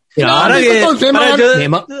 God. May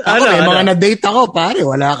mga na-date ako, pare.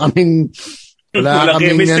 Wala kaming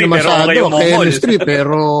masyado chemistry,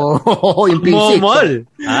 pero yung P6.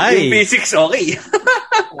 Yung P6, okay.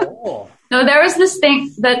 No, there was this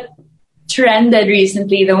thing that trended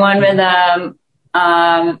recently, the one with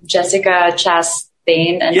Jessica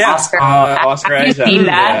Chastain and Oscar. Oscar Isaac. Seen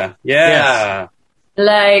that? Yeah.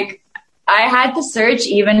 Like, I had to search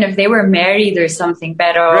even if they were married or something.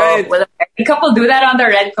 Pero will a married couple do that on the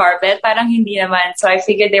red carpet? Parang hindi naman. So I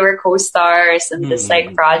figured they were co-stars in this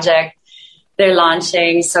project they're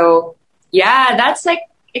launching. So yeah, that's like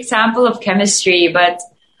example of chemistry. But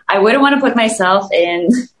I wouldn't want to put myself in.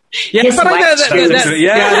 Yeah,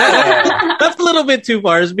 that's a little bit too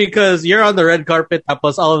far, because you're on the red carpet,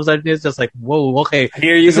 tapos all of a sudden it's just like, whoa, okay.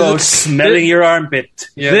 Here you go, smelling your armpit.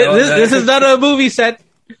 This is not a movie set.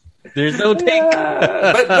 There's no take.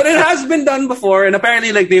 But it has been done before, and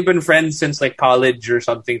apparently they've been friends since college or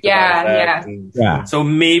something. Yeah. So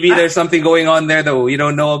maybe there's something going on there that we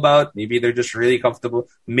don't know about. Maybe they're just really comfortable.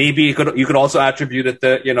 Maybe you could also attribute it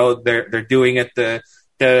to they're doing it to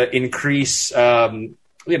increase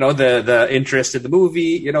the interest in the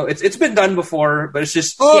movie. It's been done before, but it's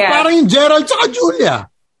just parang yung Gerald tsaka Julia.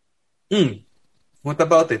 What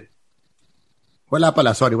about it? Wala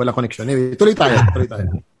pala, sorry, wala connection. Anyway, tuloy tayo.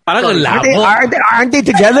 Aren't they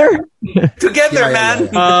together? Together, man.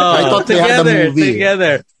 I thought they had the movie.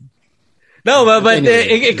 Together. No, but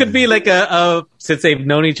it could be like since they've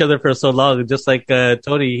known each other for so long, just like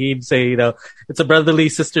Tony, he'd say, it's a brotherly,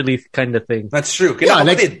 sisterly kind of thing. That's true.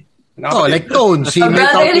 Like Tones. He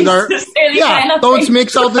makes out with our... Yeah, Tones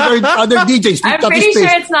makes out with our other DJs. I'm pretty sure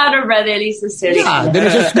it's not a brotherly, sisterly. Yeah, then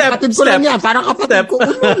it's just kapatid ko lang yan. Parang kapatid ko.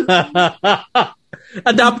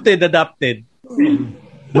 Adopted.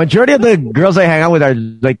 Majority of the girls I hang out with are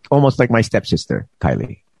almost like my stepsister,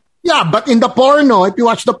 Kylie. Yeah, but in the porno, if you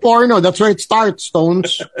watch the porno, that's where it starts,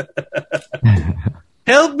 Stones.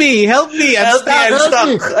 Help me.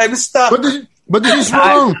 I'm stuck. But this is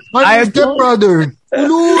wrong. I'm stepbrother.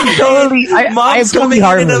 Totally. Mom's coming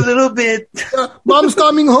in a little bit. Mom's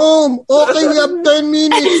coming home. Okay, we have 10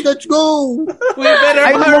 minutes. Let's go. We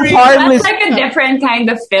better hurry. That's like a different kind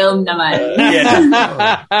of film naman.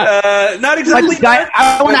 Yeah. Not exactly.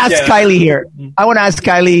 I want to ask Kylie here. I want to ask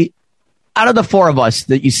Kylie, out of the four of us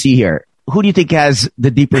that you see here, who do you think has the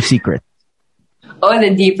deeper secret? Oh,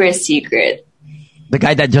 the deeper secret. The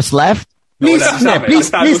guy that just left? Please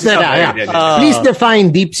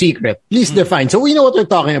define deep secret. Please define. So we know what we're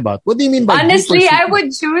talking about. What do you mean by honestly, I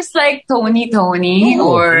would choose like Tony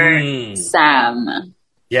or Sam.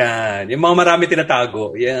 Yeah, yung mga marami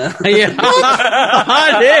tinatago. Yeah. Dino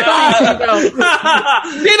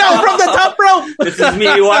from the top rope. This is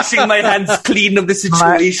me washing my hands clean of the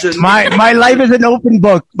situation. My life is an open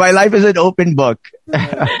book.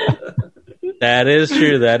 That is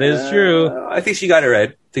true. I think she got it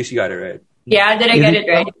right. Yeah, did I get it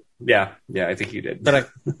right? Yeah, I think you did.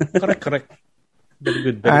 Correct. Very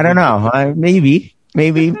good. I don't know. Maybe.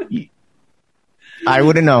 I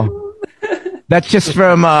wouldn't know. That's just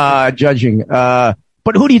from judging.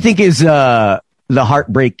 But who do you think is the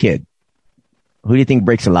heartbreak kid? Who do you think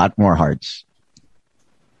breaks a lot more hearts?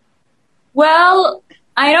 Well,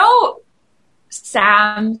 I know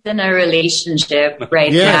Sam's in a relationship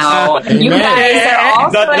right now. Amen. You guys are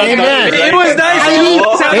also It was nice.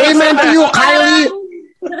 Amen to you, Kylie.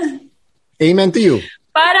 Amen to you.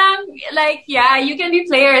 Parang, you can be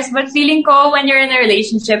players, but feeling ko when you're in a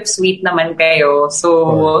relationship, sweet naman kayo.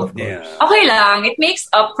 So, okay lang. It makes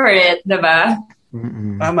up for it, diba?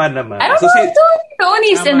 Tama naman. I don't know if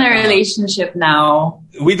Tony's in a relationship now.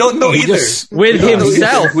 We don't know either. With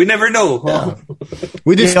himself. We never know. Yeah.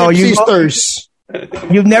 With his sisters.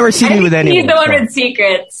 You've never seen me with anyone. He's the one with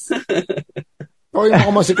secrets. Oh, yung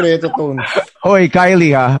ako masikreto, Tone. Hoy,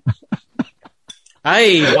 Kylie, ha?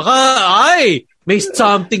 May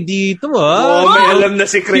something dito, may alam na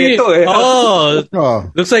sikreto, eh.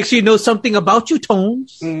 Looks like she knows something about you,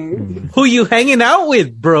 Tones. Who you hanging out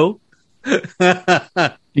with, bro?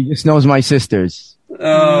 She just knows my sisters.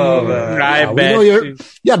 Because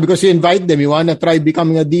you invite them, you wanna try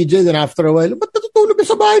becoming a DJ, then after a while, ba't natutulog ka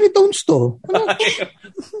sa bahay ni Tones to?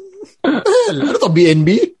 Ano to,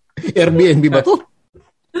 BNB? Airbnb ba to?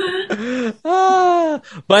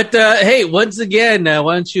 But hey, once again,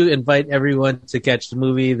 why don't you invite everyone to catch the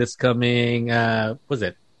movie that's coming, was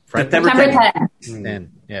it? September 10th.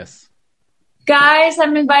 Yes. Guys,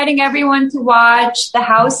 I'm inviting everyone to watch The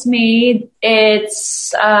Housemaid.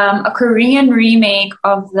 It's a Korean remake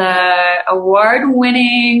of the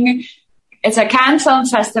award-winning, it's a Cannes Film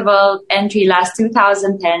Festival entry last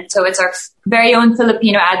 2010. So it's our very own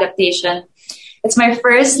Filipino adaptation. It's my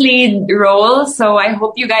first lead role, so I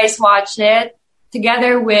hope you guys watch it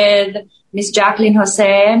together with Miss Jacqueline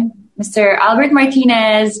Jose, Mr. Albert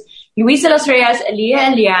Martinez, Luis de los Reyes, Elia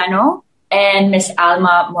Eliano, and Miss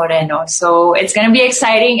Alma Moreno. So it's going to be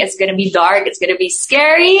exciting. It's going to be dark. It's going to be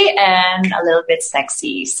scary and a little bit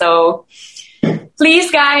sexy. So please,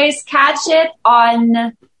 guys, catch it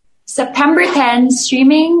on September 10,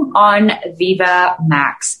 streaming on Viva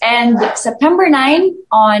Max. And September 9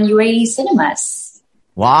 on UAE Cinemas.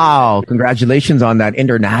 Wow. Congratulations on that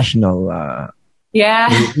international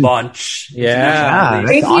launch. Yeah.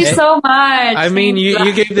 Thank you so much. I mean,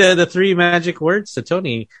 you gave the three magic words to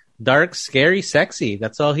Tony. Dark, scary, sexy.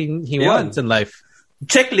 That's all he wants in life.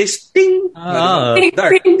 Checklist. Ding.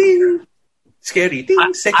 Dark. Ding. Scary.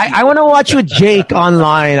 Ding. Sexy. I want to watch with Jake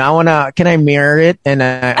online. Can I mirror it and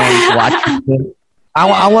watch it?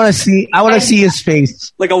 I want to see his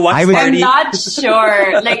face. Like a watch party. I'm not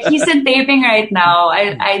sure. Like, he's in taping right now.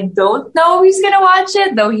 I don't know if he's going to watch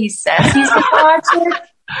it, though he says he's going to watch it.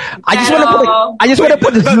 I just want to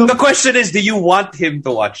put the question is, do you want him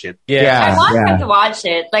to watch it? I want him to watch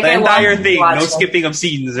it. Like, the entire thing, no skipping of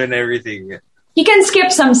scenes and everything. He can skip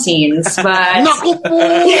some scenes, but Naku po!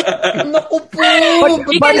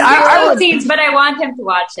 He can skip some scenes, but I want him to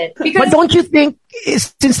watch it. But don't you think,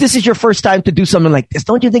 since this is your first time to do something like this,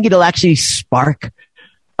 don't you think it'll actually spark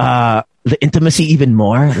the intimacy even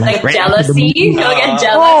more? Like jealousy? He'll get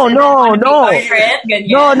jealous. Oh, no.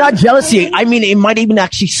 No, not jealousy. I mean, it might even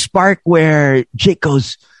actually spark where Jake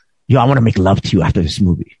goes, yo, I want to make love to you after this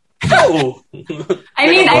movie. No. I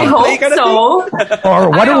mean, I hope so.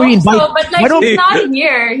 Or what do we invite? So, but like, he's not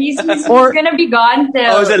here. He's going to be gone till...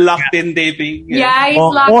 Oh, is it locked in taping? Yeah, he's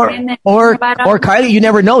locked in. Or Kylie, you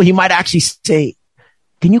never know. He might actually say,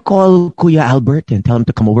 can you call Kuya Albert and tell him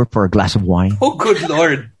to come over for a glass of wine? Oh, good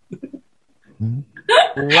Lord.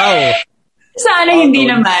 Wow. Sana hindi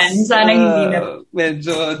naman.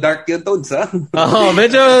 Medyo dark yung tones, ha?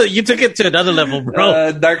 Medyo you took it to another level,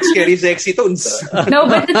 bro. Dark, scary, sexy tones. No,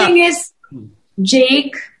 but the thing is,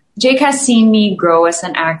 Jake has seen me grow as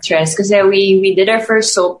an actress because we did our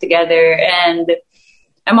first soap together, and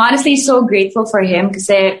I'm honestly so grateful for him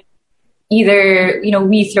because either,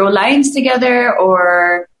 we throw lines together,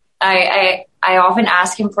 or I often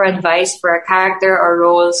ask him for advice for a character or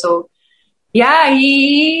role. So yeah,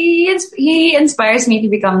 he inspires me to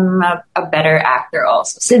become a better actor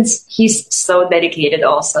also, since he's so dedicated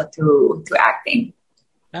also to acting.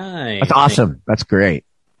 Nice. That's awesome. That's great.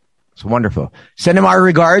 It's wonderful. Send him our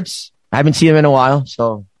regards. I haven't seen him in a while,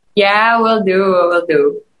 so. Yeah, we'll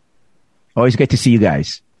do. Always great to see you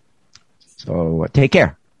guys. So take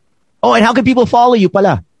care. Oh, and how can people follow you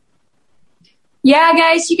pala? Yeah,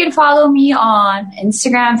 guys, you can follow me on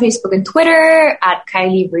Instagram, Facebook, and Twitter at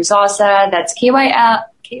Kylie Verzosa. That's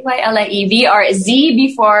KYLIEVRZ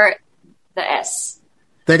before the S.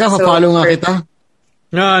 Teka, follow nga kita.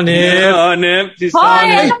 Nip. Hoy,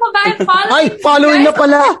 ano pa ba? Ay, following na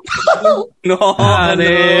pala.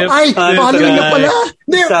 Ay, following na pala.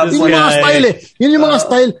 Yun yung mga style eh. Yun yung mga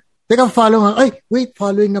style. Teka, follow nga. Ay, wait,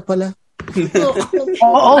 following na pala.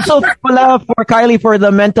 Also, for Kylie, for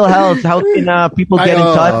the mental health, how can people get in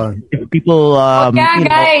touch? If people,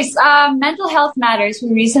 guys, mental health matters.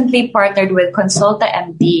 We recently partnered with Consulta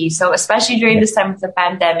MD. So, especially during this time of the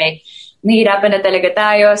pandemic, nahirapan na talaga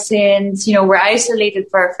tayo since, we're isolated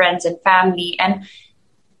for our friends and family. And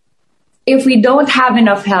if we don't have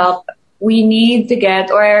enough help, we need to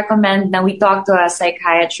get, or I recommend that we talk to a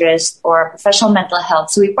psychiatrist or professional mental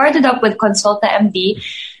health. So we partnered up with Consulta MD.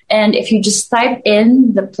 And if you just type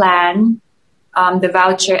in the plan, the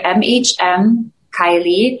voucher MHM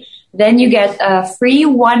Kylie, then you get a free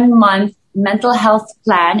 1 month mental health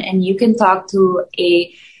plan, and you can talk to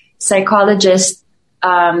a psychologist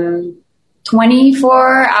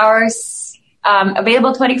 24 hours,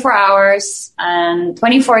 available 24 hours and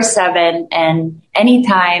 24/7 and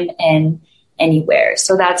anytime and anywhere.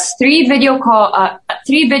 So that's 3 video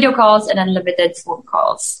calls and unlimited phone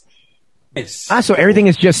calls. Nice. So everything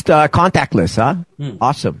is just contactless, huh?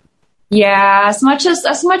 Awesome. Yeah, as much as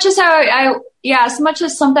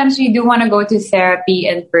sometimes we do want to go to therapy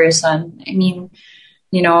in person. I mean,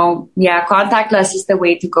 contactless is the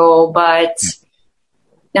way to go. But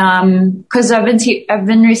because I've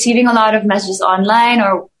been receiving a lot of messages online,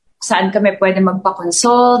 or saan kami pwede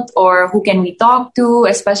magpa-consult, or who can we talk to,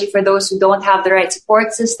 especially for those who don't have the right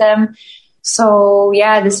support system. So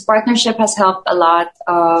yeah, this partnership has helped a lot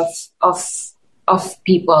of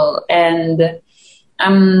people, and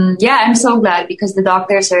I'm so glad because the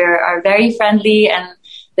doctors are very friendly and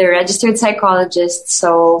they're registered psychologists.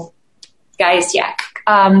 So guys,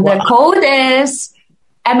 the code is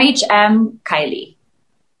MHM Kylie.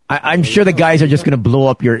 I'm sure the guys are just going to blow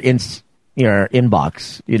up your inbox.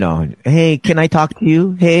 Hey, can I talk to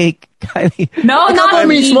you? Hey, Kylie. No, not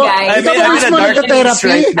me, guys.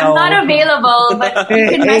 I'm not available, but you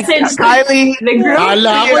can message Kylie. The group.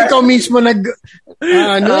 Ikaw mismo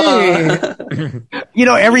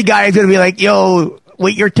every guy is going to be like, yo,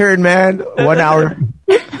 wait your turn, man. 1 hour.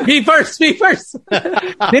 Me first. They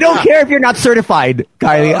don't care if you're not certified,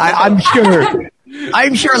 Kylie. I'm sure.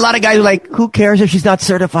 I'm sure a lot of guys are like, who cares if she's not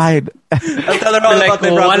certified? I'll tell her all about my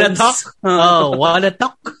problems. Wanna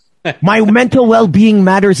talk? My mental well-being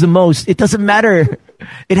matters the most. It doesn't matter.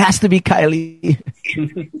 It has to be Kylie.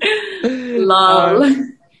 Lol.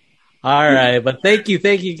 All right, but thank you,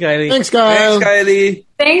 Kylie. Thanks, Kyle. Thanks, Kylie.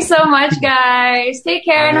 Thanks so much, guys. Take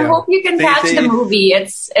care, and I hope you can catch the movie.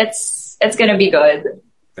 It's gonna be good.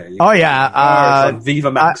 Oh yeah,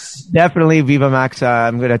 Viva Max. Definitely Viva Max.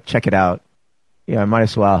 I'm gonna check it out. Yeah, I might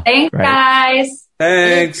as well. Thanks, guys.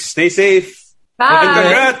 Thanks. Stay safe.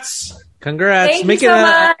 Bye. Congrats. Thank Make you it so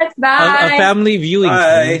much. Bye. a family viewing.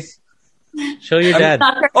 Bye. Show your dad.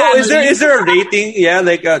 Is there a rating? Yeah,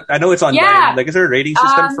 I know it's online. Yeah. Is there a rating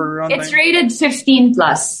system for online? It's rated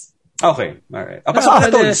 15+. Okay, all right.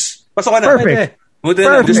 Pasok ka na. Perfect.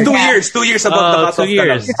 Just 2 years. 2 years above the cutoff. 2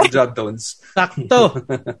 years. Jog tones. Sakto.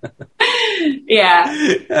 Yeah.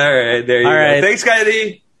 All right, there you go. Thanks,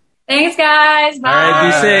 Kylie. Thanks, guys. Bye. All right,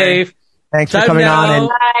 be safe. Thanks for coming on.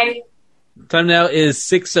 Bye. Time now is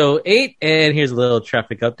 6:08, and here's a little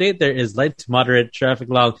traffic update. There is light to moderate traffic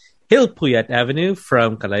along Hill Puyat Avenue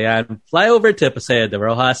from Calayan flyover to Paseo de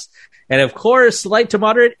Rojas. And of course, light to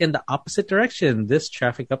moderate in the opposite direction. This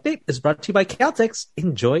traffic update is brought to you by Caltex.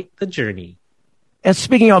 Enjoy the journey. And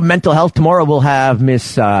speaking of mental health, tomorrow we'll have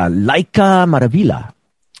Miss Laika Maravilla.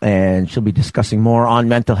 And she'll be discussing more on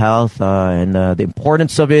mental health and the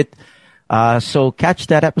importance of it. So catch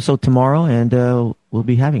that episode tomorrow, and we'll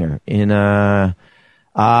be having her in a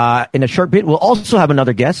short bit. We'll also have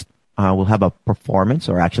another guest. We'll have a performance,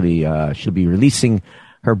 or actually, she'll be releasing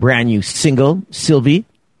her brand new single, Sylvie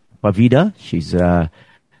Pavida. She's, I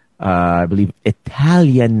believe,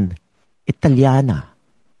 Italiana.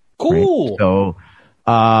 Cool. Right? So.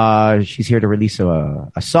 She's here to release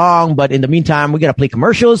a song, but in the meantime, we gotta play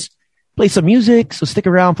commercials, play some music. So stick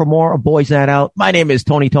around for more of Boys Night Out. My name is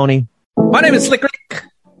Tony. My name is Slick Rick.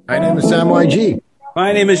 My name is Sam YG.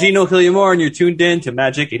 My name is Gino Killiamore, and you're tuned in to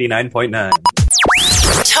Magic 89.9.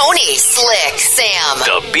 Tony, Slick, Sam.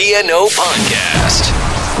 The B&O Podcast.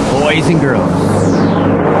 Boys and girls,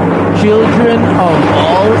 children of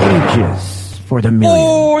all ages, for the millions.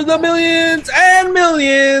 For the millions and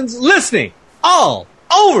millions listening all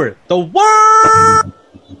over the world.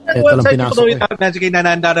 Website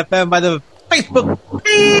Magic89.9.fm, by the Facebook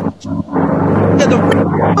page.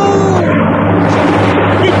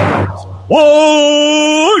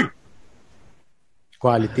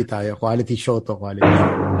 Quality tayo. Quality show to. Quality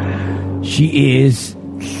show. She is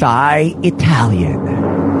Thai Italian.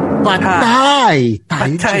 Patay.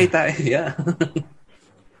 Thai. Yeah.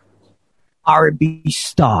 R&B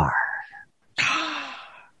star.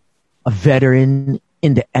 A veteran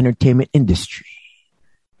in the entertainment industry.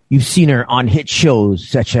 You've seen her on hit shows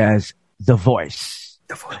such as The Voice,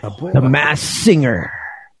 The Masked Singer,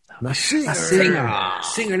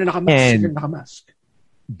 and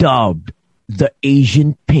dubbed the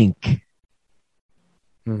Asian Pink.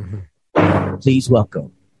 Mm-hmm. Please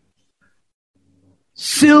welcome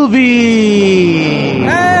Sylvie.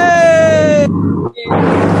 Hey!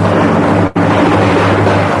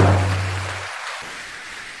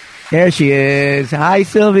 There she is. Hi,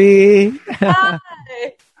 Sylvie. Hi.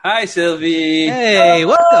 Hi, Sylvie. Hey,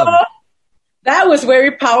 welcome. That was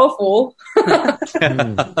very powerful. We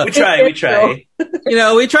try. We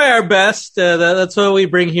try our best. That's what we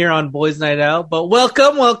bring here on Boys Night Out. But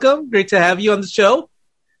welcome. Great to have you on the show.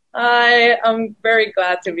 I'm very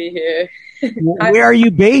glad to be here. Where are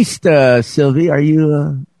you based, Sylvie? Are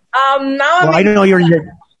you? Now I don't know.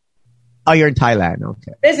 You're in Thailand.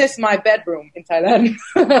 Okay. This is my bedroom in Thailand.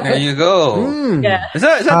 There you go. Yeah. Is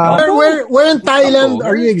that where in Thailand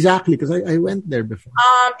are you exactly? Because I went there before.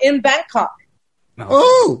 In Bangkok.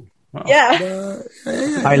 Oh. Yeah.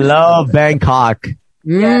 I love Bangkok.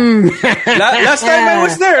 Last time I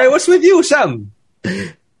was there, I was with you, Sam.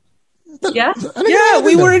 Yeah. Yeah,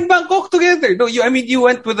 we were in Bangkok together. No, you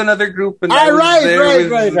went with another group, and I was there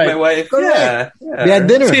with my wife. Correct. Yeah. We had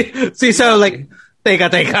dinner. See, so like,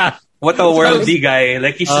 teka. What a worldly guy.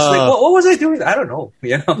 Like, he's just like, what was I doing? I don't know.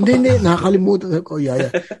 Hindi, nakakalimutan ko. Yeah.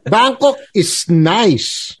 Bangkok is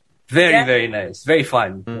nice. Very, very nice. Very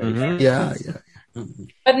fun. Mm-hmm. Yeah.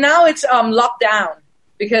 But now it's locked down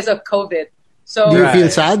because of COVID. So do you feel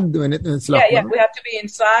sad when it's locked down? Yeah, we have to be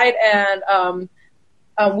inside, and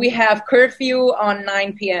we have curfew on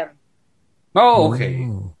 9 p.m. Oh, okay.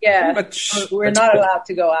 Yeah, we're not allowed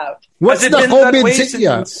to go out. What's the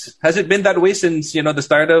COVID? Has it been that way since the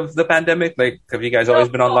start of the pandemic? Like, have you guys always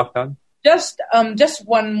been on lockdown? Just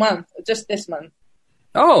 1 month, just this month.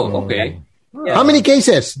 Oh, okay. Yeah. How many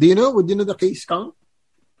cases? Do you know? Would you know the case count?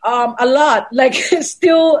 A lot. Like,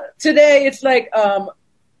 still today, it's like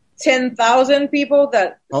 10,000 people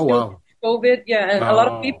that COVID. Yeah, and a lot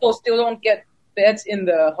of people still don't get beds in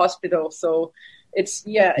the hospital. So it's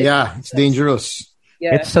it's dangerous.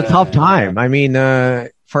 Yeah. It's a tough time. I mean,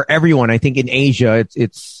 for everyone, I think in Asia,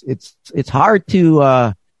 it's hard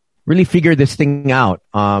to really figure this thing out.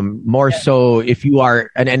 More so if you are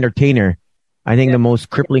an entertainer. I think the most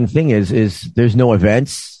crippling thing is there's no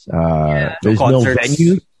events. There's no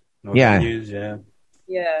venues. Venues,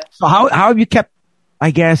 yeah. So how have you kept,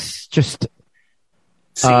 I guess, just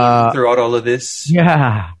throughout all of this?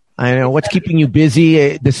 Yeah. I know. What's keeping you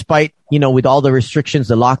busy despite, with all the restrictions,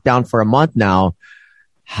 the lockdown for a month now?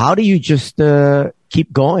 How do you just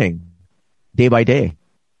keep going day by day?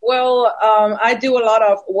 Well, I do a lot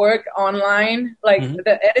of work online, like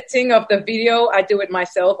the editing of the video. I do it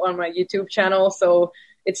myself on my YouTube channel. So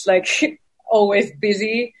it's like always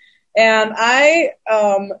busy. And I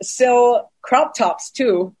sell crop tops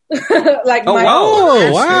too. Wow.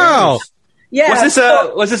 Yeah.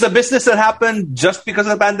 Was this a business that happened just because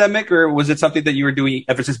of the pandemic, or was it something that you were doing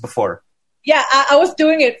ever since before? Yeah, I was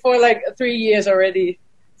doing it for like 3 years already.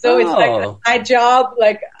 So it's like my job,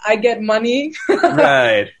 like I get money.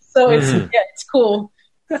 Right. So it's cool.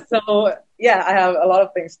 So yeah, I have a lot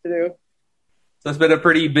of things to do. So it's been a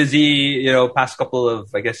pretty busy, past couple of,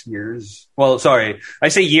 I guess, years. Well, sorry, I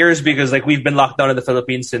say years because like we've been locked down in the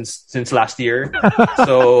Philippines since last year.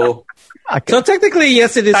 So technically,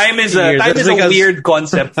 yes, it is. Time is a weird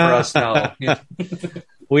concept for us now.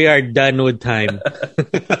 We are done with time.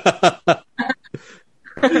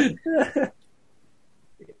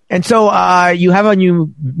 And so you have a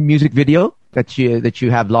new music video that you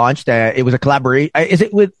have launched. It was a collaboration.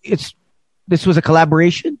 This was a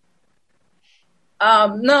collaboration?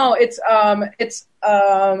 No, it's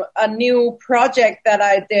a new project that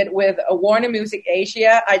I did with Warner Music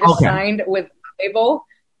Asia. I just signed with a label.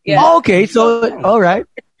 Yeah. Oh, okay, so all right,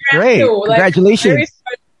 great, congratulations.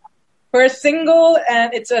 For a single,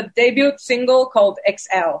 and it's a debut single called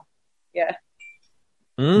XL. Yeah.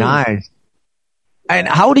 Nice. And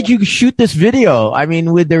how did you shoot this video? I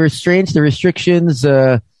mean, with the restrictions.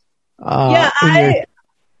 I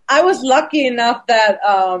was lucky enough that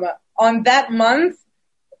on that month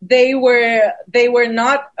they were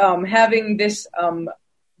not having this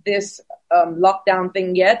lockdown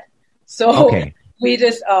thing yet. So we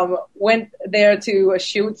just went there to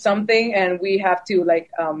shoot something, and we have to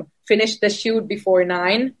finish the shoot before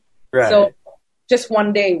 9. Right. So just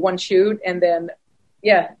one day, one shoot, and then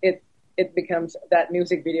it becomes that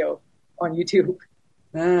music video on YouTube.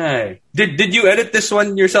 Hey. Did you edit this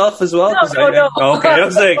one yourself as well? No. Okay, I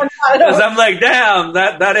was like, because I'm like, damn,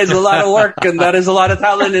 that is a lot of work, and that is a lot of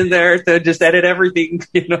talent in there to just edit everything.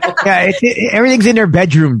 Yeah, everything's in her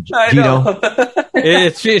bedroom. I know.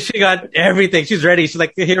 She got everything. She's ready. She's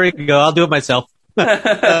like, here we go. I'll do it myself.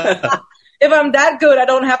 If I'm that good, I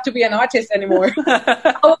don't have to be an artist anymore.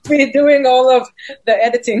 I'll be doing all of the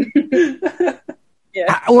editing.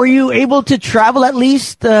 Yeah. Were you able to travel at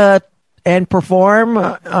least and perform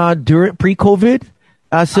during pre-COVID,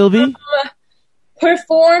 Sylvie?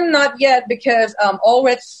 Perform not yet, because all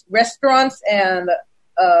restaurants and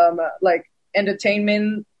like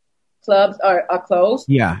entertainment clubs are closed.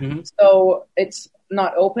 Yeah. So it's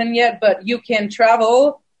not open yet, but you can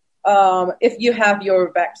travel if you have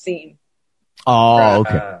your vaccine. Oh,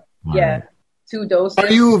 okay. Yeah, 2 doses.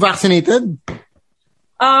 Are you vaccinated?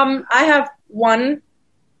 I have one.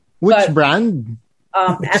 Which brand?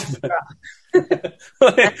 Astra.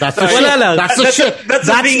 That's the shit. That's the shit. That's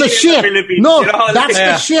the shit. No, that's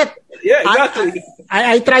the shit. Yeah, exactly.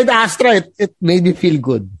 I tried Astra. It made me feel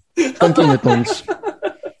good. Continue, Tones.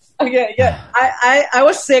 Okay, yeah. I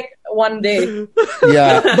was sick one day.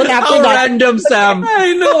 Yeah, but after How that, random, Sam.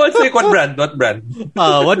 I know. What's like what brand? What brand?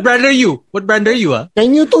 What brand are you? What brand are you?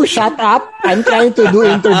 Can you two shut up? I'm trying to do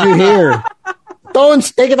interview here.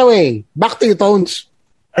 Tones, take it away. Back to you, Tones.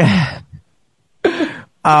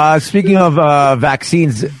 Speaking of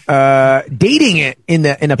vaccines, dating it in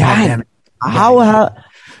a pandemic. How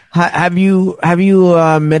have you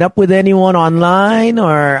met up with anyone online,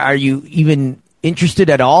 or are you even interested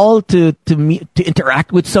at all to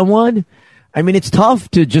interact with someone? I mean, it's tough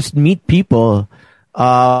to just meet people,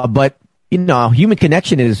 but human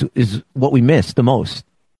connection is what we miss the most.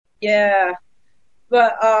 Yeah,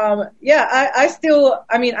 but I still.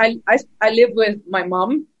 I mean, I live with my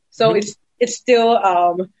mom, so it's still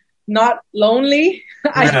not lonely.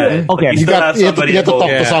 Okay, you get to talk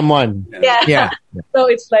to someone. Yeah. So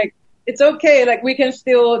it's like it's okay. Like we can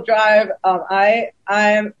still drive. I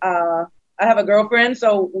have a girlfriend,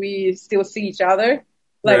 so we still see each other.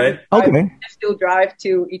 Like we still drive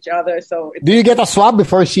to each other. So do you get a swab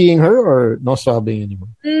before seeing her, or no swabbing anymore?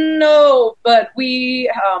 No, but we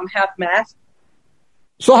have masks.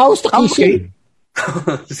 So how's the kissing?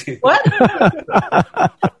 What?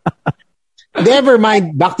 Never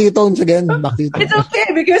mind. Back to you, Tones again. Back to you, Tones. It's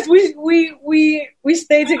okay because we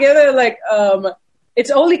stay together. Like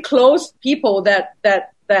it's only close people that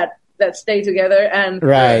stay together, and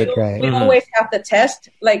we always have the test.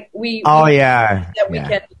 Like we can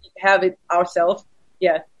have it ourselves.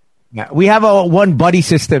 Yeah. We have a one buddy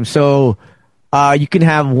system, so you can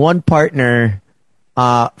have one partner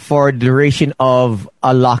for the duration of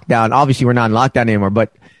a lockdown. Obviously, we're not in lockdown anymore,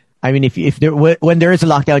 but I mean, when there is a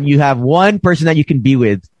lockdown, you have one person that you can be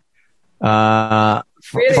with for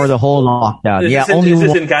the whole lockdown. Is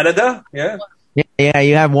this in Canada? Yeah. Yeah,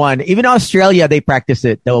 you have one. Even Australia, they practice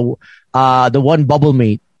it. The one bubble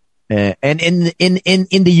mate, and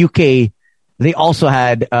in the UK, they also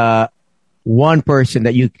had one person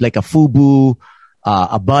that you like a FUBU,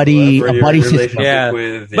 a buddy, a buddy system. Yeah.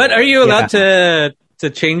 But are you allowed to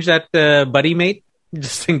change that buddy mate?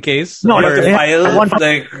 Just in case? No, or file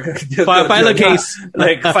a case.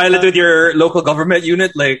 Like, file it with your local government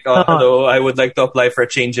unit. Like, hello, I would like to apply for a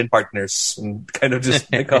change in partners. And kind of just,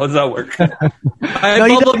 like, how does that work? My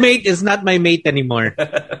bubble mate is not my mate anymore.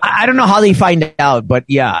 I don't know how they find out, but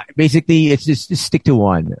yeah, basically it's just stick to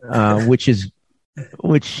one, which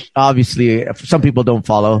obviously some people don't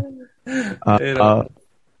follow.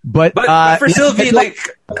 But for Sylvie, do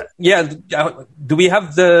we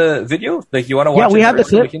have the video? Like, you want to watch it? Yeah, we have the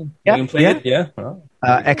clip. We can play it? Yeah.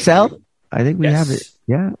 XL? I think we have it.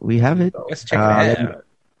 Yeah, we have it. Let's check it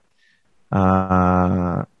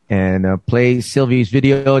out. And play Sylvie's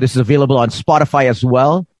video. This is available on Spotify as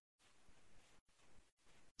well.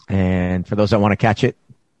 And for those that want to catch it,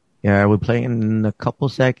 we'll play in a couple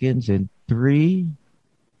seconds. In 3,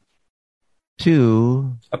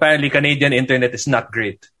 2. Apparently, Canadian internet is not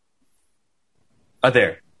great.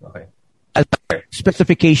 There. Okay.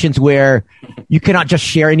 Specifications where you cannot just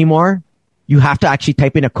share anymore. You have to actually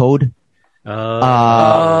type in a code. They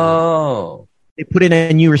put in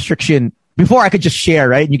a new restriction. Before I could just share,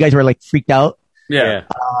 right? And you guys were like freaked out. Yeah.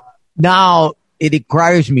 Now it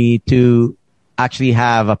requires me to actually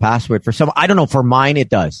have a password for some. I don't know. For mine, it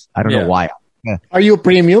does. I don't know why. Yeah. Are you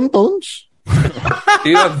premium, Tones? Do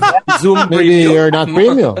you have Zoom Maybe premium? you're not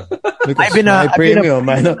premium. I've been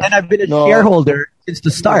a shareholder since the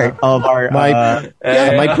start of our. My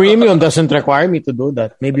premium doesn't require me to do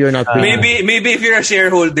that. Maybe you're not premium. Maybe if you're a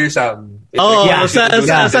shareholder, Sam.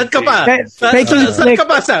 Saan ka pa? Saan ka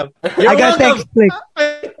pa, Sam? I got thanks.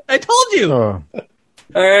 I told you. All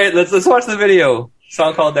right, let's watch the video.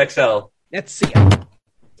 Song called XL. Let's see.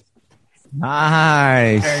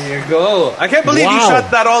 Nice. There you go. I can't believe you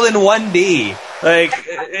shot that all in one day. Like,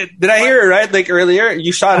 did I hear it right? Like earlier,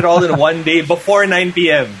 you shot it all in one day before 9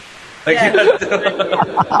 p.m. Like,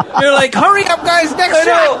 you're like, hurry up, guys! Next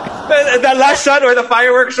shot. That last shot or the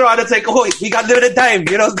fireworks shot, it's like, oh, we got limited time.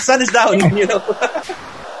 The sun is down.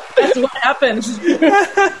 That's what happens.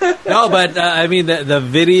 No, but I mean, the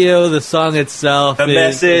video, the song itself, the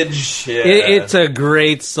message. It's a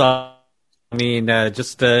great song. I mean,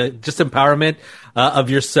 just empowerment of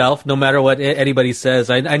yourself, no matter what anybody says.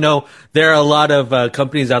 I know there are a lot of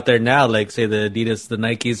companies out there now, like say the Adidas, the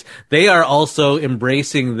Nikes. They are also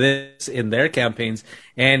embracing this in their campaigns,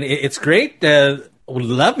 and it's great.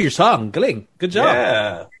 Love your song, Galing. Good job.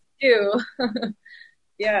 Yeah. Thank you.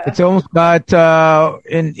 Yeah. It's almost got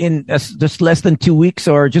in just less than 2 weeks,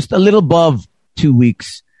 or just a little above 2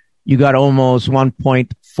 weeks. You got almost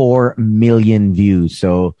 1.4 million views.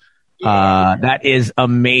 So. That is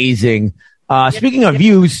amazing. Speaking of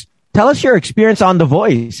views, tell us your experience on The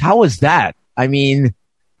Voice. How was that? I mean,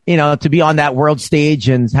 to be on that world stage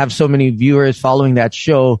and have so many viewers following that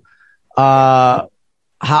show. How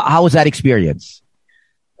was that experience?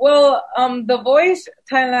 Well, The Voice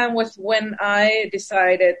Thailand was when I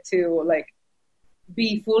decided to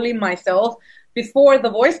be fully myself. Before The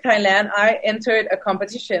Voice Thailand, I entered a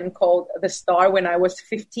competition called The Star when I was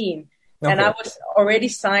 15. Okay. And I was already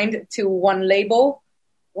signed to one label,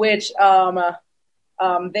 which I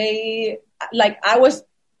was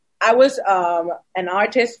an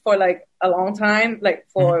artist for a long time,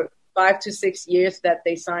 for 5 to 6 years that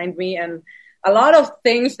they signed me, and a lot of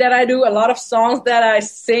things that I do, a lot of songs that I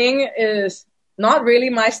sing is not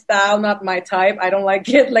really my style, not my type. I don't like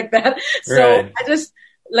it like that. So right. I just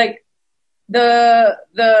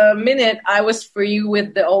the minute I was free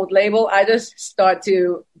with the old label, I just start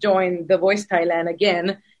to join The Voice Thailand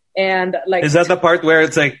again. And is that the part where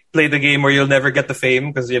it's play the game where you'll never get the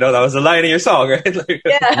fame? Because that was a line in your song, right?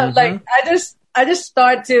 Yeah, I just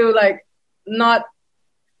start to not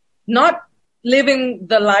living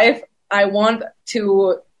the life I want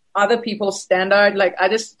to other people's standard. I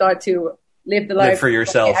just start to live the life. Live for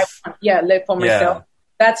yourself. Live for myself. Yeah.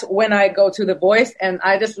 That's when I go to The Voice, and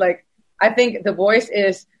I just I think The Voice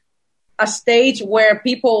is a stage where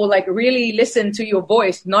people really listen to your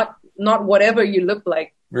voice, not whatever you look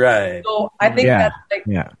like. Right. So I think that's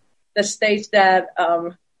the stage that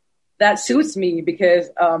that suits me, because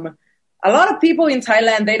a lot of people in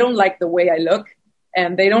Thailand, they don't like the way I look,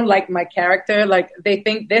 and they don't like my character. They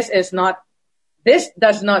think this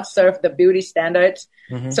does not serve the beauty standards.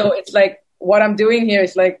 Mm-hmm. So it's what I'm doing here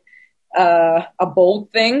is a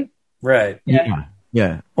bold thing. Right.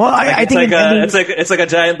 Yeah. Well, I think it's like a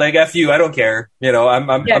giant F you. I don't care. I'm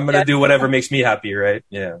gonna do whatever makes me happy. Right.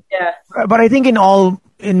 Yeah. Yeah. But I think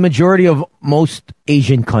in majority of most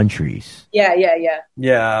Asian countries. Yeah.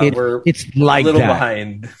 It's like a little that.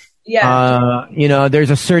 behind. Yeah. There's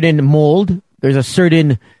a certain mold. There's a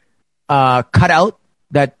certain cutout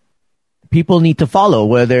that people need to follow,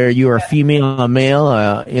 whether you're a female or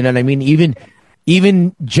male. You know what I mean?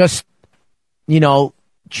 Even just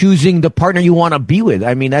choosing the partner you want to be with.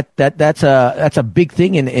 I mean, that's a big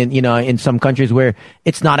thing in some countries where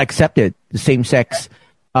it's not accepted, the same sex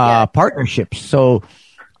partnerships. So,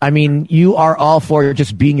 I mean, you are all for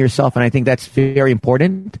just being yourself, and I think that's very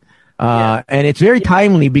important. And it's very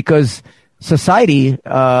timely because society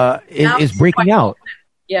is breaking out.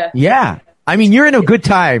 Yeah. I mean, you're in a good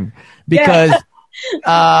time because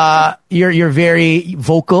you're very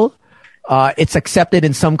vocal. It's accepted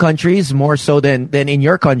in some countries more so than in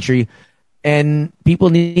your country, and people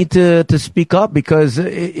need to speak up because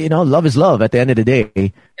love is love at the end of the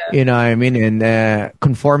day. You know what I mean? And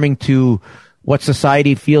conforming to what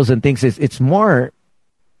society feels and thinks it's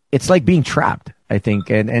like being trapped, I think.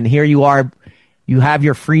 And here you are, you have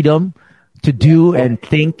your freedom to do and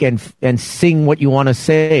think and sing what you want to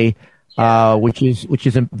say, which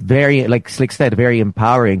is very, like Slick said, very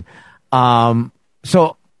empowering.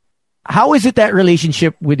 So how is it, that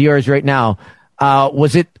relationship with yours right now?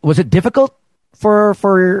 Was it difficult for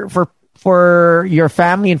your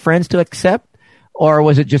family and friends to accept, or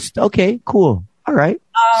was it just okay, cool, all right?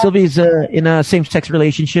 Sylvie's in a same-sex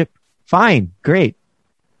relationship, fine, great.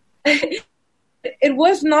 It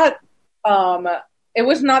was not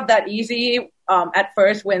that easy at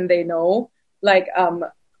first when they know.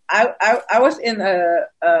 I was in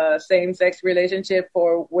a same-sex relationship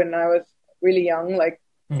for when I was really young,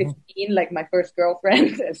 15, my first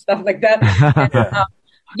girlfriend and stuff like that. And,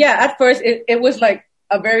 at first it was a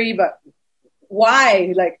very, but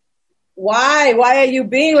why? Why are you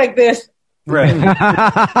being like this? Right.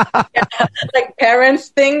 Parents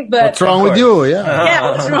thing, but what's wrong with you?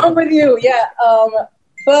 Yeah, what's wrong with you? Yeah.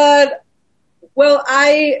 But well,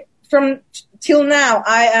 from till now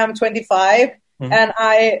I am 25, and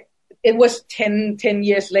it was 10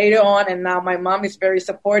 years later on, and now my mom is very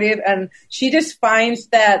supportive, and she just finds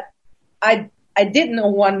that I did no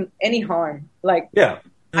one any harm. I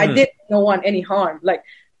did no one any harm.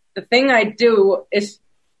 The thing I do is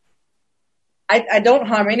I don't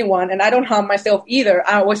harm anyone, and I don't harm myself either.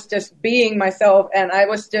 I was just being myself, and I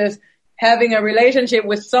was just having a relationship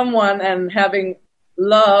with someone and having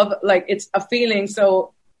love, like it's a feeling.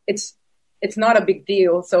 So it's not a big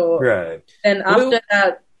deal. So then after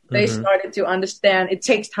that, they started to understand it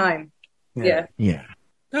takes time. Yeah.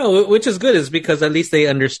 No, which is good, is because at least they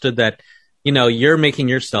understood that, you know, you're making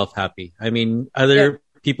yourself happy. I mean, other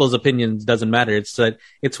people's opinions doesn't matter. It's that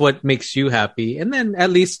it's what makes you happy. And then at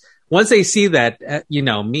least once they see that, you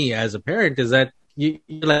know, me as a parent is that you're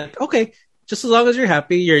like, okay, just as long as you're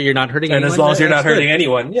happy, you're not hurting anyone. And as long as you're not hurting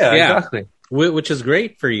anyone. Yeah, exactly. Which is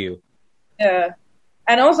great for you. Yeah.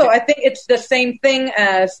 And also I think it's the same thing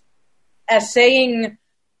as saying,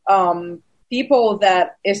 people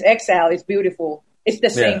that is exile is beautiful. It's the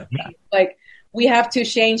same thing. Like, we have to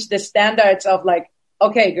change the standards of like,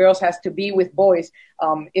 okay, girls has to be with boys.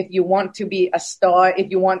 If you want to be a star,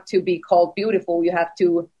 if you want to be called beautiful, you have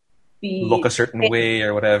to look a certain way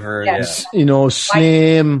or whatever. Yes. You know,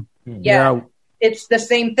 slim. Yeah. It's the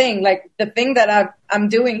same thing. Like, the thing that I'm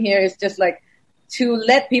doing here is just like to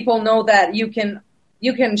let people know that you can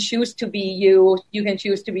choose to be you can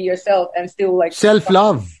choose to be yourself and still like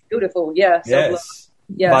self-love. Beautiful. Yeah. Yes.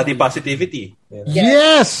 Yeah. Body positivity. Yeah.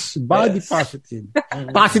 Yes. Body positive.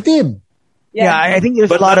 Positive. Yeah, I think there's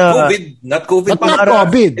but a lot not of COVID, not COVID. But not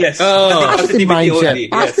COVID. Yes. Positive mindset.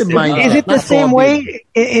 Positive mindset. Is it the same way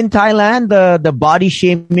in Thailand? The body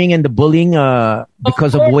shaming and the bullying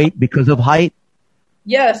because of weight, because of height?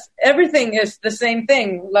 Yes, everything is the same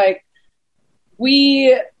thing. Like,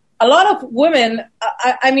 a lot of women,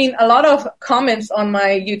 I mean, a lot of comments on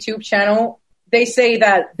my YouTube channel, they say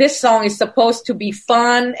that this song is supposed to be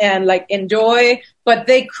fun and like enjoy, but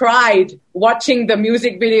they cried watching the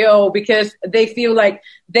music video because they feel like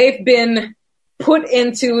they've been put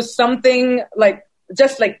into something like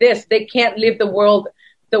just like this. They can't live the world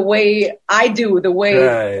the way I do, the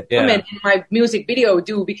way women in my music video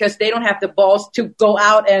do, because they don't have the balls to go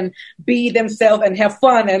out and be themselves and have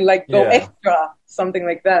fun and like go extra, something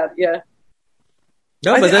like that. Yeah.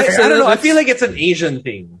 No, but I don't know. I feel like it's an Asian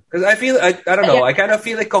thing because I don't know. I kind of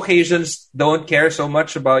feel like Caucasians don't care so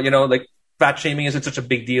much about, you know, like fat shaming isn't such a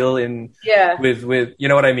big deal with you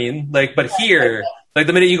know what I mean? Like, but here, like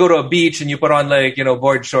the minute you go to a beach and you put on like, you know,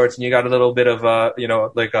 board shorts and you got a little bit of you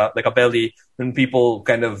know, like a belly, then people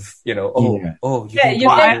kind of, you know,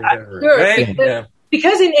 right?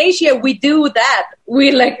 Because in Asia we do that.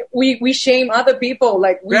 We shame other people.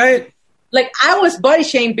 Like like I was body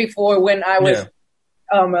shamed before when I was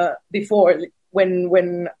before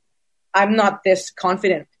when I'm not this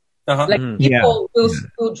confident. Like people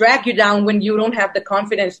will drag you down when you don't have the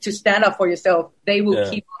confidence to stand up for yourself. They will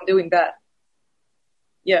keep on doing that.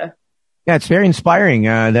 Yeah, it's very inspiring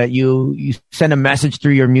that you send a message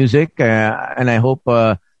through your music, and I hope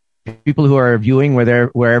people who are viewing,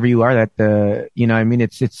 wherever you are, that you know, I mean,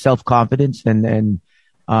 it's self-confidence and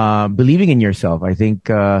believing in yourself. I think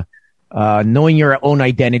knowing your own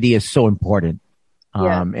identity is so important.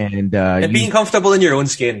 And being comfortable in your own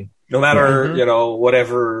skin, no matter you know,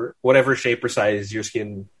 whatever shape or size your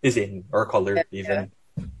skin is in or color even.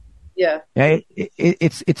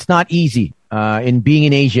 It's not easy in being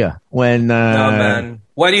in Asia when no, man.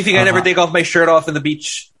 Why do you think I never take off my shirt off in the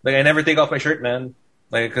beach? Like, I never take off my shirt, man.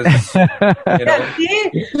 Like, cause, you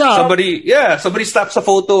know, somebody slaps a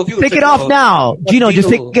photo of you. Take it off now. Gino, just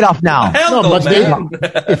take it off now. Hell no, but man.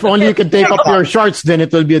 If only you can take off your shorts, then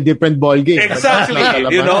it will be a different ball game. Exactly.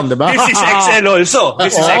 You know, this is XL also.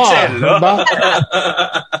 This is XL. No?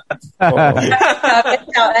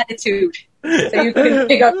 Attitude. So you can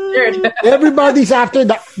pick up shirt. Everybody's after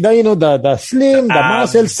the you know, the slim, the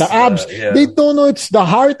muscles, the abs. They don't know it's the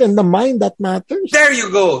heart and the mind that matters. There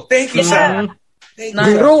you go. Thank you, sir.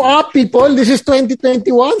 Grow up, people. This is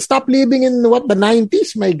 2021. Stop living in the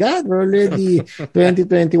 90s. My God, we're already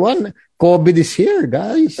 2021. COVID is here,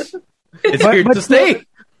 guys. It's here to stay.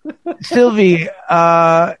 Sylvie,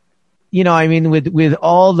 you know, I mean, with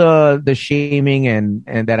all the shaming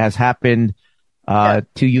and that has happened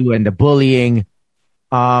to you and the bullying,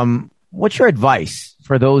 what's your advice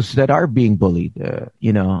for those that are being bullied?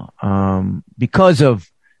 You know, because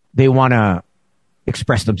of they want to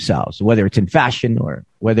express themselves, whether it's in fashion or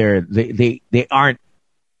whether they aren't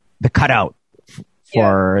the cutout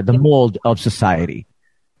for the mold of society.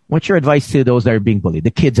 What's your advice to those that are being bullied,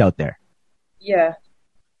 the kids out there? Yeah.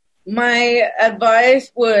 My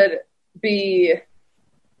advice would be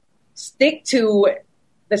stick to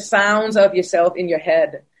the sounds of yourself in your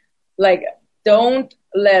head. Like, don't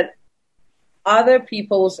let other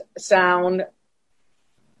people's sound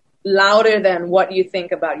louder than what you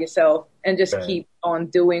think about yourself, and just keep on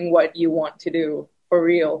doing what you want to do for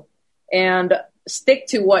real. And stick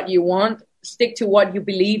to what you want, stick to what you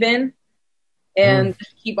believe in, and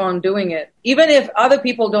keep on doing it. Even if other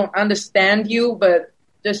people don't understand you, but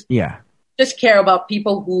just care about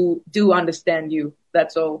people who do understand you.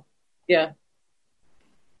 That's all. Yeah.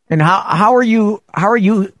 And how are you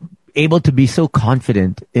able to be so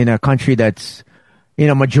confident in a country that's,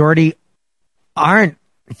 majority aren't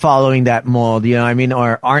following that mold,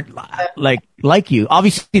 or aren't like you?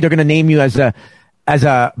 Obviously they're going to name you as a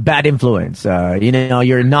bad influence.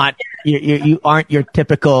 You're not, you aren't your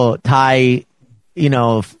typical Thai,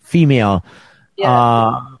 female.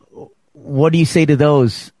 Yeah. What do you say to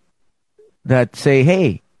those that say,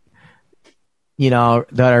 hey,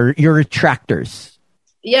 that are your retractors?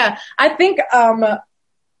 Yeah, I think,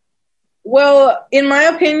 well, in my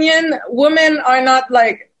opinion, women are not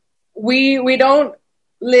like, we don't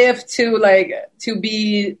live to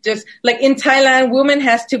be just like in Thailand, women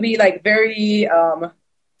has to be like very,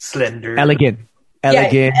 slender, elegant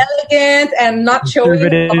and not showing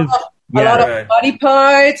a lot of body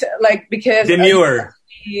parts, like, because demure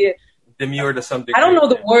to something. I don't know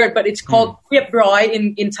the word, but it's called Riep Roy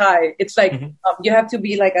in Thai. It's like, you have to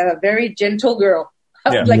be like a very gentle girl.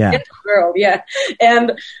 Gentle girl,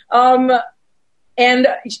 and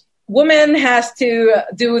women has to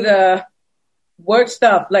do the work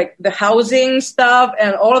stuff, like the housing stuff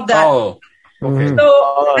and all of that. Oh, okay.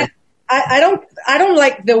 So I don't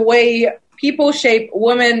like the way people shape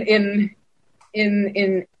women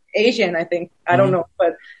in Asian. I think I don't know,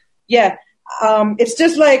 but it's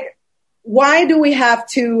just like, why do we have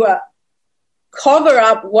to cover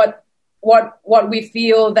up what we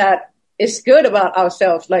feel that is good about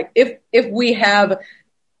ourselves? Like if we have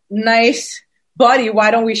nice body,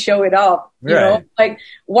 why don't we show it off? You know, like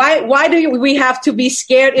why do we have to be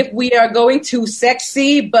scared if we are going too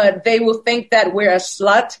sexy, but they will think that we're a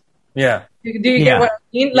slut? Yeah. Do you get what I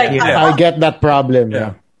mean? Like I get that problem.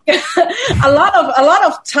 Yeah. a lot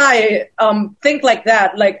of Thai think like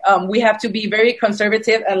that. Like we have to be very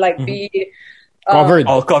conservative and like be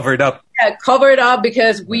all covered up. Yeah, covered up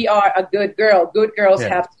because we are a good girl. Good girls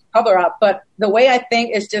have to cover up. But the way I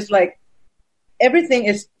think is just like everything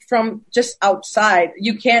is from just outside.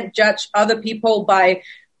 You can't judge other people by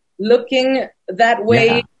looking that way.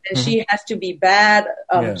 Yeah. And she has to be bad.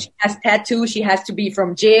 She has tattoos. She has to be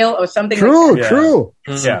from jail or something. True.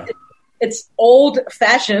 Yeah. It's old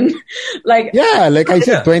fashioned. like I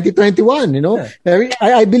said, 2021,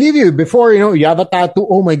 I believe you. Before, you have a tattoo.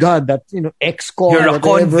 Oh my God, that, ex-con, you're a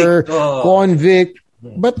whatever, convict.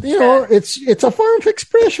 But, it's a form of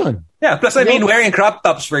expression. Yeah. Plus, wearing crop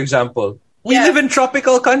tops, for example. We live in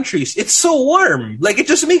tropical countries. It's so warm. Like, it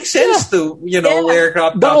just makes sense to, wear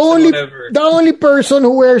crop tops or whatever. The only person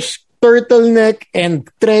who wears turtleneck and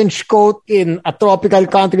trench coat in a tropical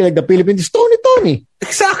country like the Philippines is Tony.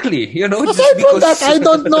 Exactly. Aside from that, I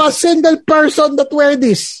don't know a single person that wear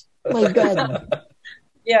this. My God.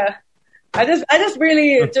 Yeah. I just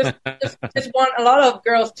really just want a lot of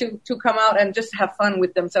girls to come out and just have fun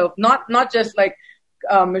with themselves. Not just like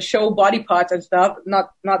show body parts and stuff,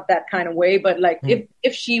 not that kind of way, but like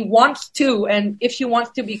if she wants to, and if she wants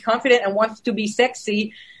to be confident and wants to be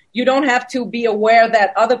sexy, you don't have to be aware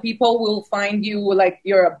that other people will find you like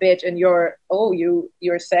you're a bitch and you're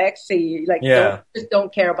sexy. Like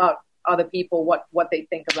don't care about other people, what they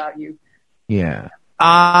think about you. Yeah.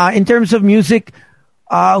 In terms of music,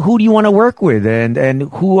 who do you want to work with, and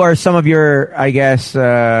who are some of your, I guess,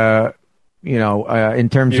 in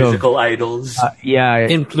terms of musical idols,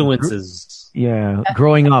 influences?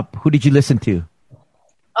 Growing up, who did you listen to?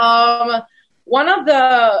 One of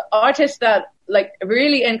the artists that like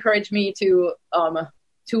really encouraged me to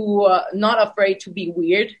not afraid to be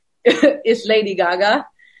weird is Lady Gaga.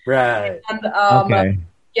 Right. And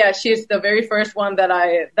she's the very first one that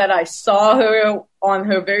I saw her on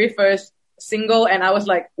her very first single, and I was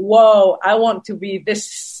like, whoa, I want to be this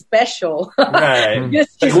special. Right.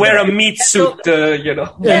 Like wear a meat suit, do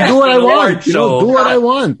what I want. Do what I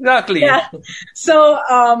want. Exactly. Yeah. So,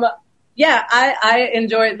 I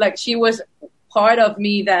enjoyed, like, she was part of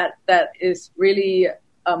me that is really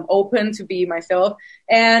open to be myself.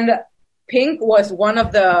 And Pink was one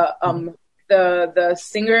of the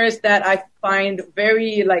singers that I find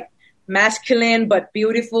very like masculine but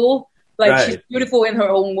beautiful. Like she's beautiful in her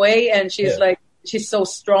own way, and she's like she's so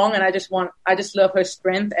strong, and I just love her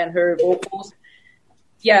strength and her vocals.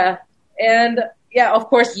 Yeah. And of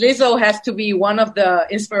course Lizzo has to be one of the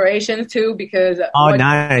inspirations too, because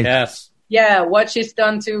nice. Yes. Yeah, what she's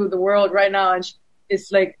done to the world right now, and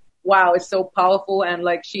it's like, wow, it's so powerful, and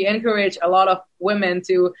like she encouraged a lot of women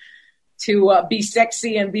to be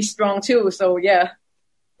sexy and be strong too. So yeah,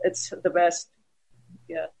 it's the best.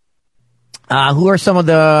 Yeah. Who are some of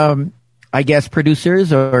the I guess,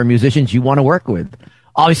 producers or musicians you want to work with?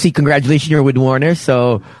 Obviously, congratulations, you're with Warner,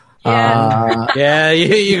 so... yeah,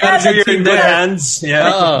 you got to do your good hands.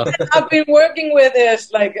 Yeah. I've been working with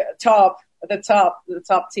is like the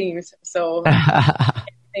top teams. So I can't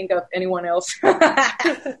think of anyone else.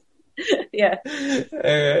 Yeah. All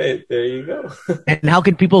right, there you go. And how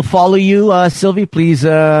can people follow you, Sylvie? Please,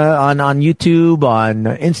 on YouTube, on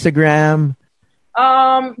Instagram.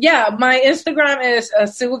 Yeah, my Instagram is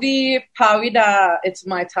Sylvie Pawida. It's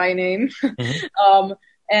my Thai name. Mm-hmm.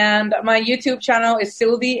 And my YouTube channel is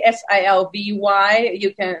Sylvie, Silvy.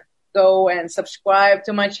 You can go and subscribe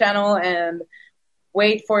to my channel and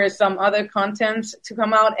wait for some other content to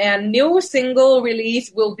come out. And new single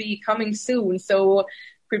release will be coming soon. So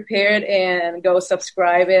prepare it and go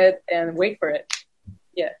subscribe it and wait for it.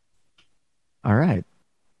 Yeah. All right.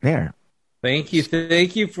 There. Thank you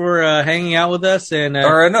for hanging out with us. And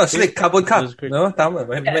it's like Cup and Cup. No, tama.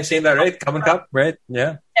 Am I saying that right? Cup and Cup, right?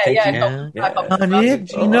 Yeah. Yeah.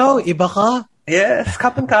 Iba ka? Yes,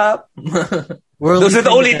 Cup and Cup. Those are the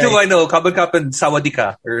only two I know, Cup and Cup and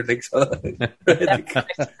Sawadika. Or like, so.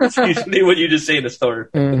 It's usually what you just say in the store.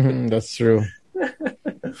 Mm-hmm, that's true.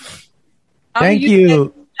 Thank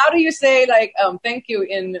you. How do you say like thank you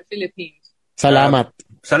in Philippines? Salamat.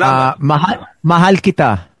 Salamat. Mahal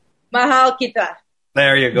kita. Mahal kita.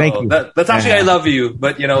 There you go. Thank you. That's actually I love you,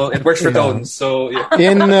 but it works for tones. So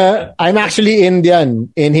yeah. I'm actually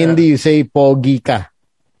Indian. In Hindi, you say pogi ka.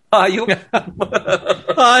 You?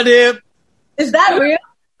 Is that real?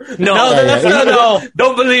 No.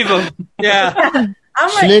 Don't believe him. Yeah.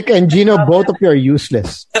 Slick and Gino, both of you are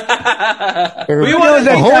useless. We wanted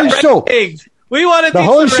the whole show. We wanted the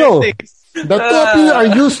whole show. The two of you are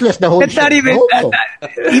useless. The whole It's show. not even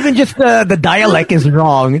even just the dialect is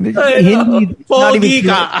wrong. Hindi, not even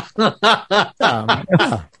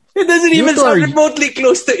it doesn't even sound remotely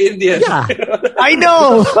close to Indian. Yeah, I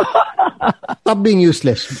know. Stop being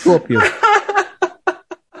useless, two of you.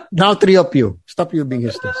 Now three of you. Stop you being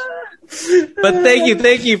useless. But thank you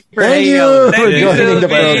for joining the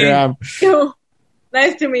program.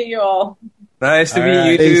 Nice to meet you all. Nice to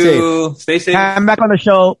meet you too. Stay safe. Come back on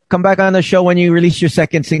the show when you release your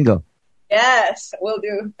second single. Yes, will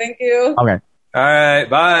do. Thank you. Okay. All right.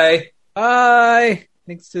 Bye. Bye.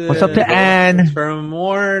 Thanks to What's up to Anne from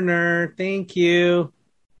Warner? Thank you.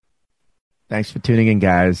 Thanks for tuning in,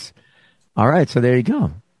 guys. All right, so there you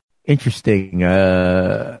go. Interesting.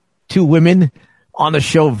 Two women on the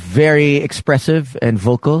show, very expressive and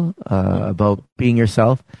vocal about being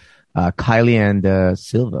yourself. Kylie and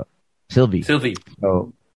Sylvie.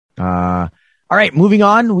 So, all right, moving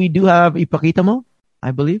on. We do have Ipakita Mo,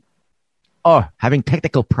 I believe. Oh, having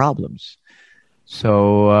technical problems.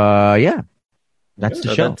 So, yeah, that's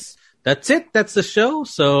the show. That's it. That's the show.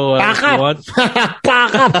 So, pack up.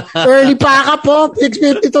 Pack up. Early pack up po.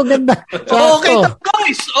 6:50 ganda. Okay,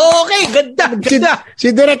 guys. Okay, ganda. Si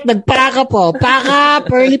Direk nag-pack up po. Pack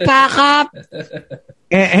up. Early pack up.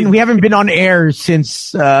 And we haven't been on air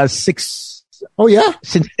since 6. Oh, yeah?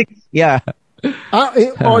 Since 6, yeah.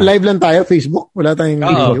 Live lang tayo, Facebook. Wala tayong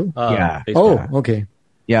video. Yeah. Facebook. Okay.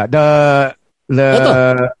 Yeah, the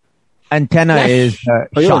antenna is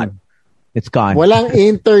shot. It's gone. Walang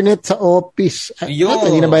internet sa office.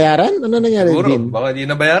 Hindi na bayaran? Ano nangyari? Baka di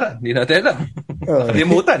na bayaran. Di natin alam.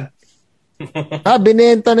 Kalimutan.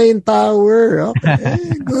 Binenta na yung tower.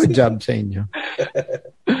 Okay. Good job sa inyo.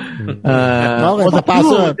 Okay,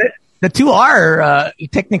 the two are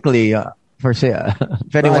technically for sale.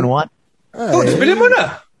 If anyone wants. Bili mo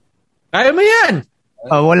na. Kaya mo yan.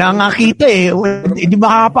 Wala nga kita eh. Hindi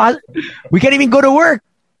makakapasok. We can't even go to work.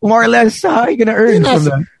 More or less, how are you gonna earn from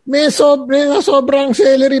that? May sobrang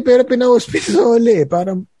salary pero pina-hospital eh.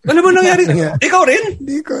 Parang... Alam mo nangyari? Ikaw rin?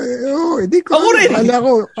 Hindi ko. Ako rin. Akala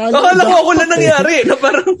ko ako lang nangyari. Na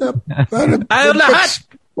parang ayaw lahat.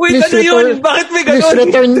 Wait, ano yun? Bakit may ganun? Please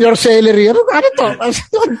return your salary. Ano to?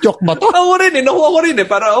 Joke ba to? Ako rin eh. Nakuha ko rin eh.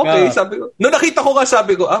 Para okay, sabi ko. Noong nakita ko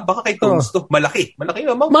sabi ko, baka kay Tones to. Malaki. Malaki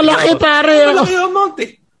amount. Malaki pare. Malaki amount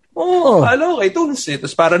eh. Alam kay Tones eh.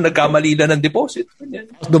 Tapos parang nagkamali na ng deposit.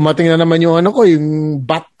 Dumating na naman yung yung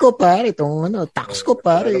bat ko pare. Itong tax ko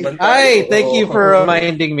pare. Ay, thank you for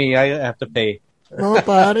reminding me. I have to pay.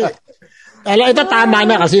 Pare. Ito tama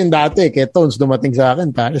na kasi yung dati kay Tones dumating sa akin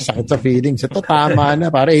pare, sakit sa feelings. Ito tama na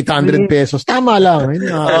pare, 800 pesos. Tama lang.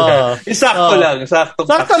 Sakto lang.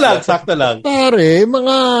 Sakto lang. Pare,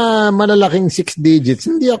 mga malalaking 6 digits.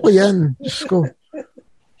 Hindi ako yan. Diyos ko.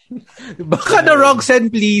 Baka the wrong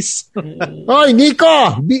send, please. Oy,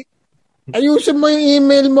 Nico! Ayusin mo yung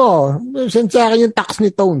email mo. Send sa akin yung tax ni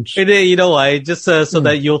Tones. You know why? Just so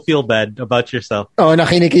that you'll feel bad about yourself.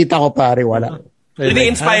 Nakinikita ko pare, wala.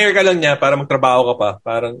 Ini-inspire ka lang niya para magtrabaho ka pa.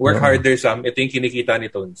 Parang work harder, Sam. Ito yung kinikita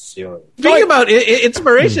ni Tones. Yun. Think about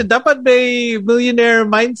inspiration. Dapat may millionaire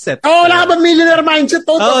mindset. Wala ka ba millionaire mindset?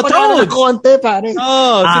 Tones! Konti, pare.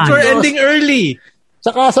 Since we're ending early.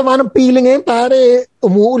 Saka sama ng feeling ngayon, pare.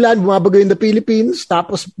 Umuulan, bumabago yung the Philippines,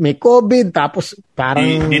 tapos may COVID, tapos parang...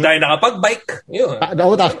 Hindi tayo nakapag-bike. Yun.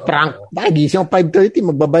 Tapos prank. Gising ako 5:30,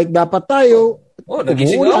 magbabike dapat tayo.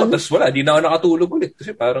 Nagising ako. Tapos wala, di na ako nakatulog ulit.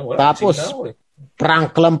 Kasi parang wala. Tapos,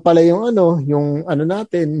 prank lang pala yung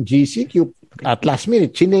natin, GCQ. At last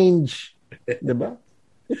minute, change. Diba?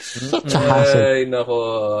 It's such a hassle. Ay, nako.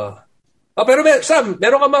 Pero Sam,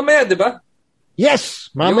 meron ka mamaya, di ba? Yes!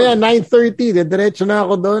 Mamaya, 9:30. Diretso na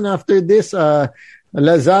ako doon after this.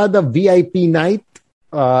 Lazada VIP night.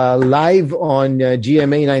 Live on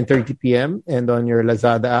GMA 9:30 p.m. and on your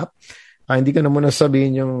Lazada app. Hindi ka na muna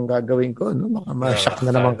sabihin yung gagawin ko. No? Baka ma-shock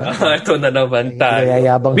na naman ka. Ito na naman tayo.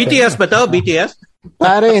 BTS ba to? BTS?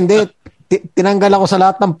 Pare, hindi. Tinanggal ako sa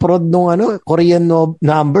lahat ng prod nung Korean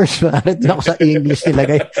numbers. Pare, ako sa English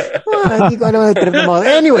nilagay. Hindi ko alam yung trip mo.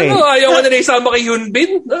 Anyway. Ayaw ka na isama kay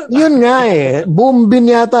Yunbin? Yun nga eh. Boombin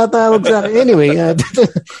yata tawag sa akin. Anyway.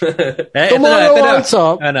 Tomorrow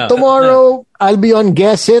also. Tomorrow, I'll be on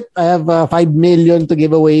Guess It. I have 5 million to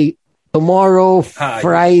give away. Tomorrow,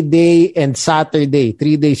 Friday, and Saturday.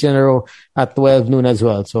 3 days in a row at 12 noon as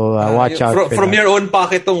well. So, watch out. From your own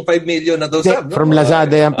pocket tong 5 million na to, Sam? From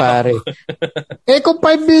Lazada yan, pare. Kung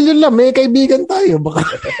 5 million lang, may kaibigan tayo.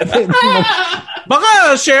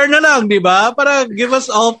 Baka share na lang, di ba? Para give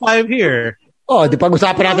us all 5 here. Di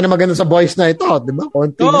pag-usapan natin na maganda sa boys na ito, di ba?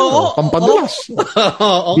 Konti na. Pampadulas.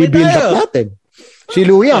 Bibuild up natin. Si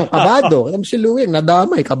Luyang, kabado. Alam si Luyang,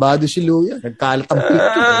 nadamay. Kabado si Luyang. Nagkalat ang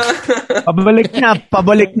picture. Pabalik na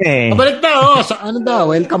eh. Pabalik na, Sa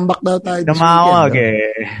daw? Welcome back daw tayo. Tumawag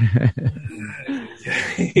eh.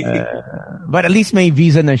 But at least may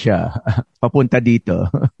visa na siya. Papunta dito.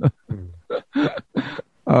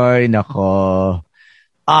 Ay, nako.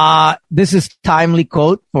 This is timely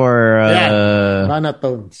quote for...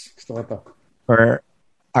 Tones. Gusto ko to. For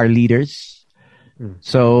our leaders.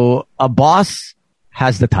 So, a boss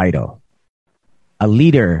has the title. A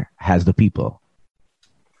leader has the people.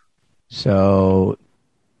 So,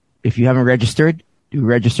 if you haven't registered, do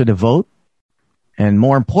register to vote. And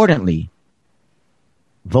more importantly,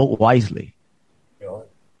 vote wisely.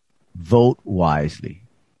 Vote wisely.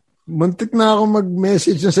 Muntik na ako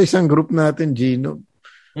mag-message sa isang group natin, Gino.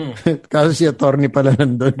 Kasi si attorney pala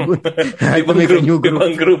nandun.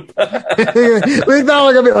 Ibang group. Wait na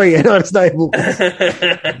ako gabi. Oras tayo bukas.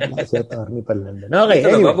 Si attorney pala nandun. Okay,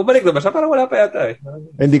 anyway. Bumalik na ba siya? Parang wala pa yata eh.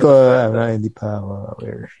 Hindi pa ako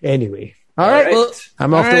aware. Anyway. Alright. Well,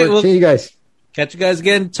 I'm off to work. See you guys. Catch you guys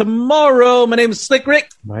again tomorrow. My name is Slick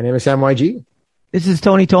Rick. My name is Sam YG. This is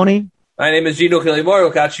Tony. My name is Gino Killimore.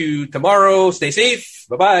 We'll catch you tomorrow. Stay safe.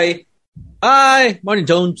 Bye-bye. Bye. Morning,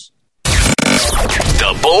 Jones.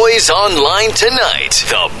 The Boys Online Tonight.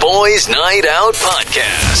 The Boys Night Out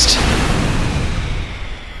Podcast.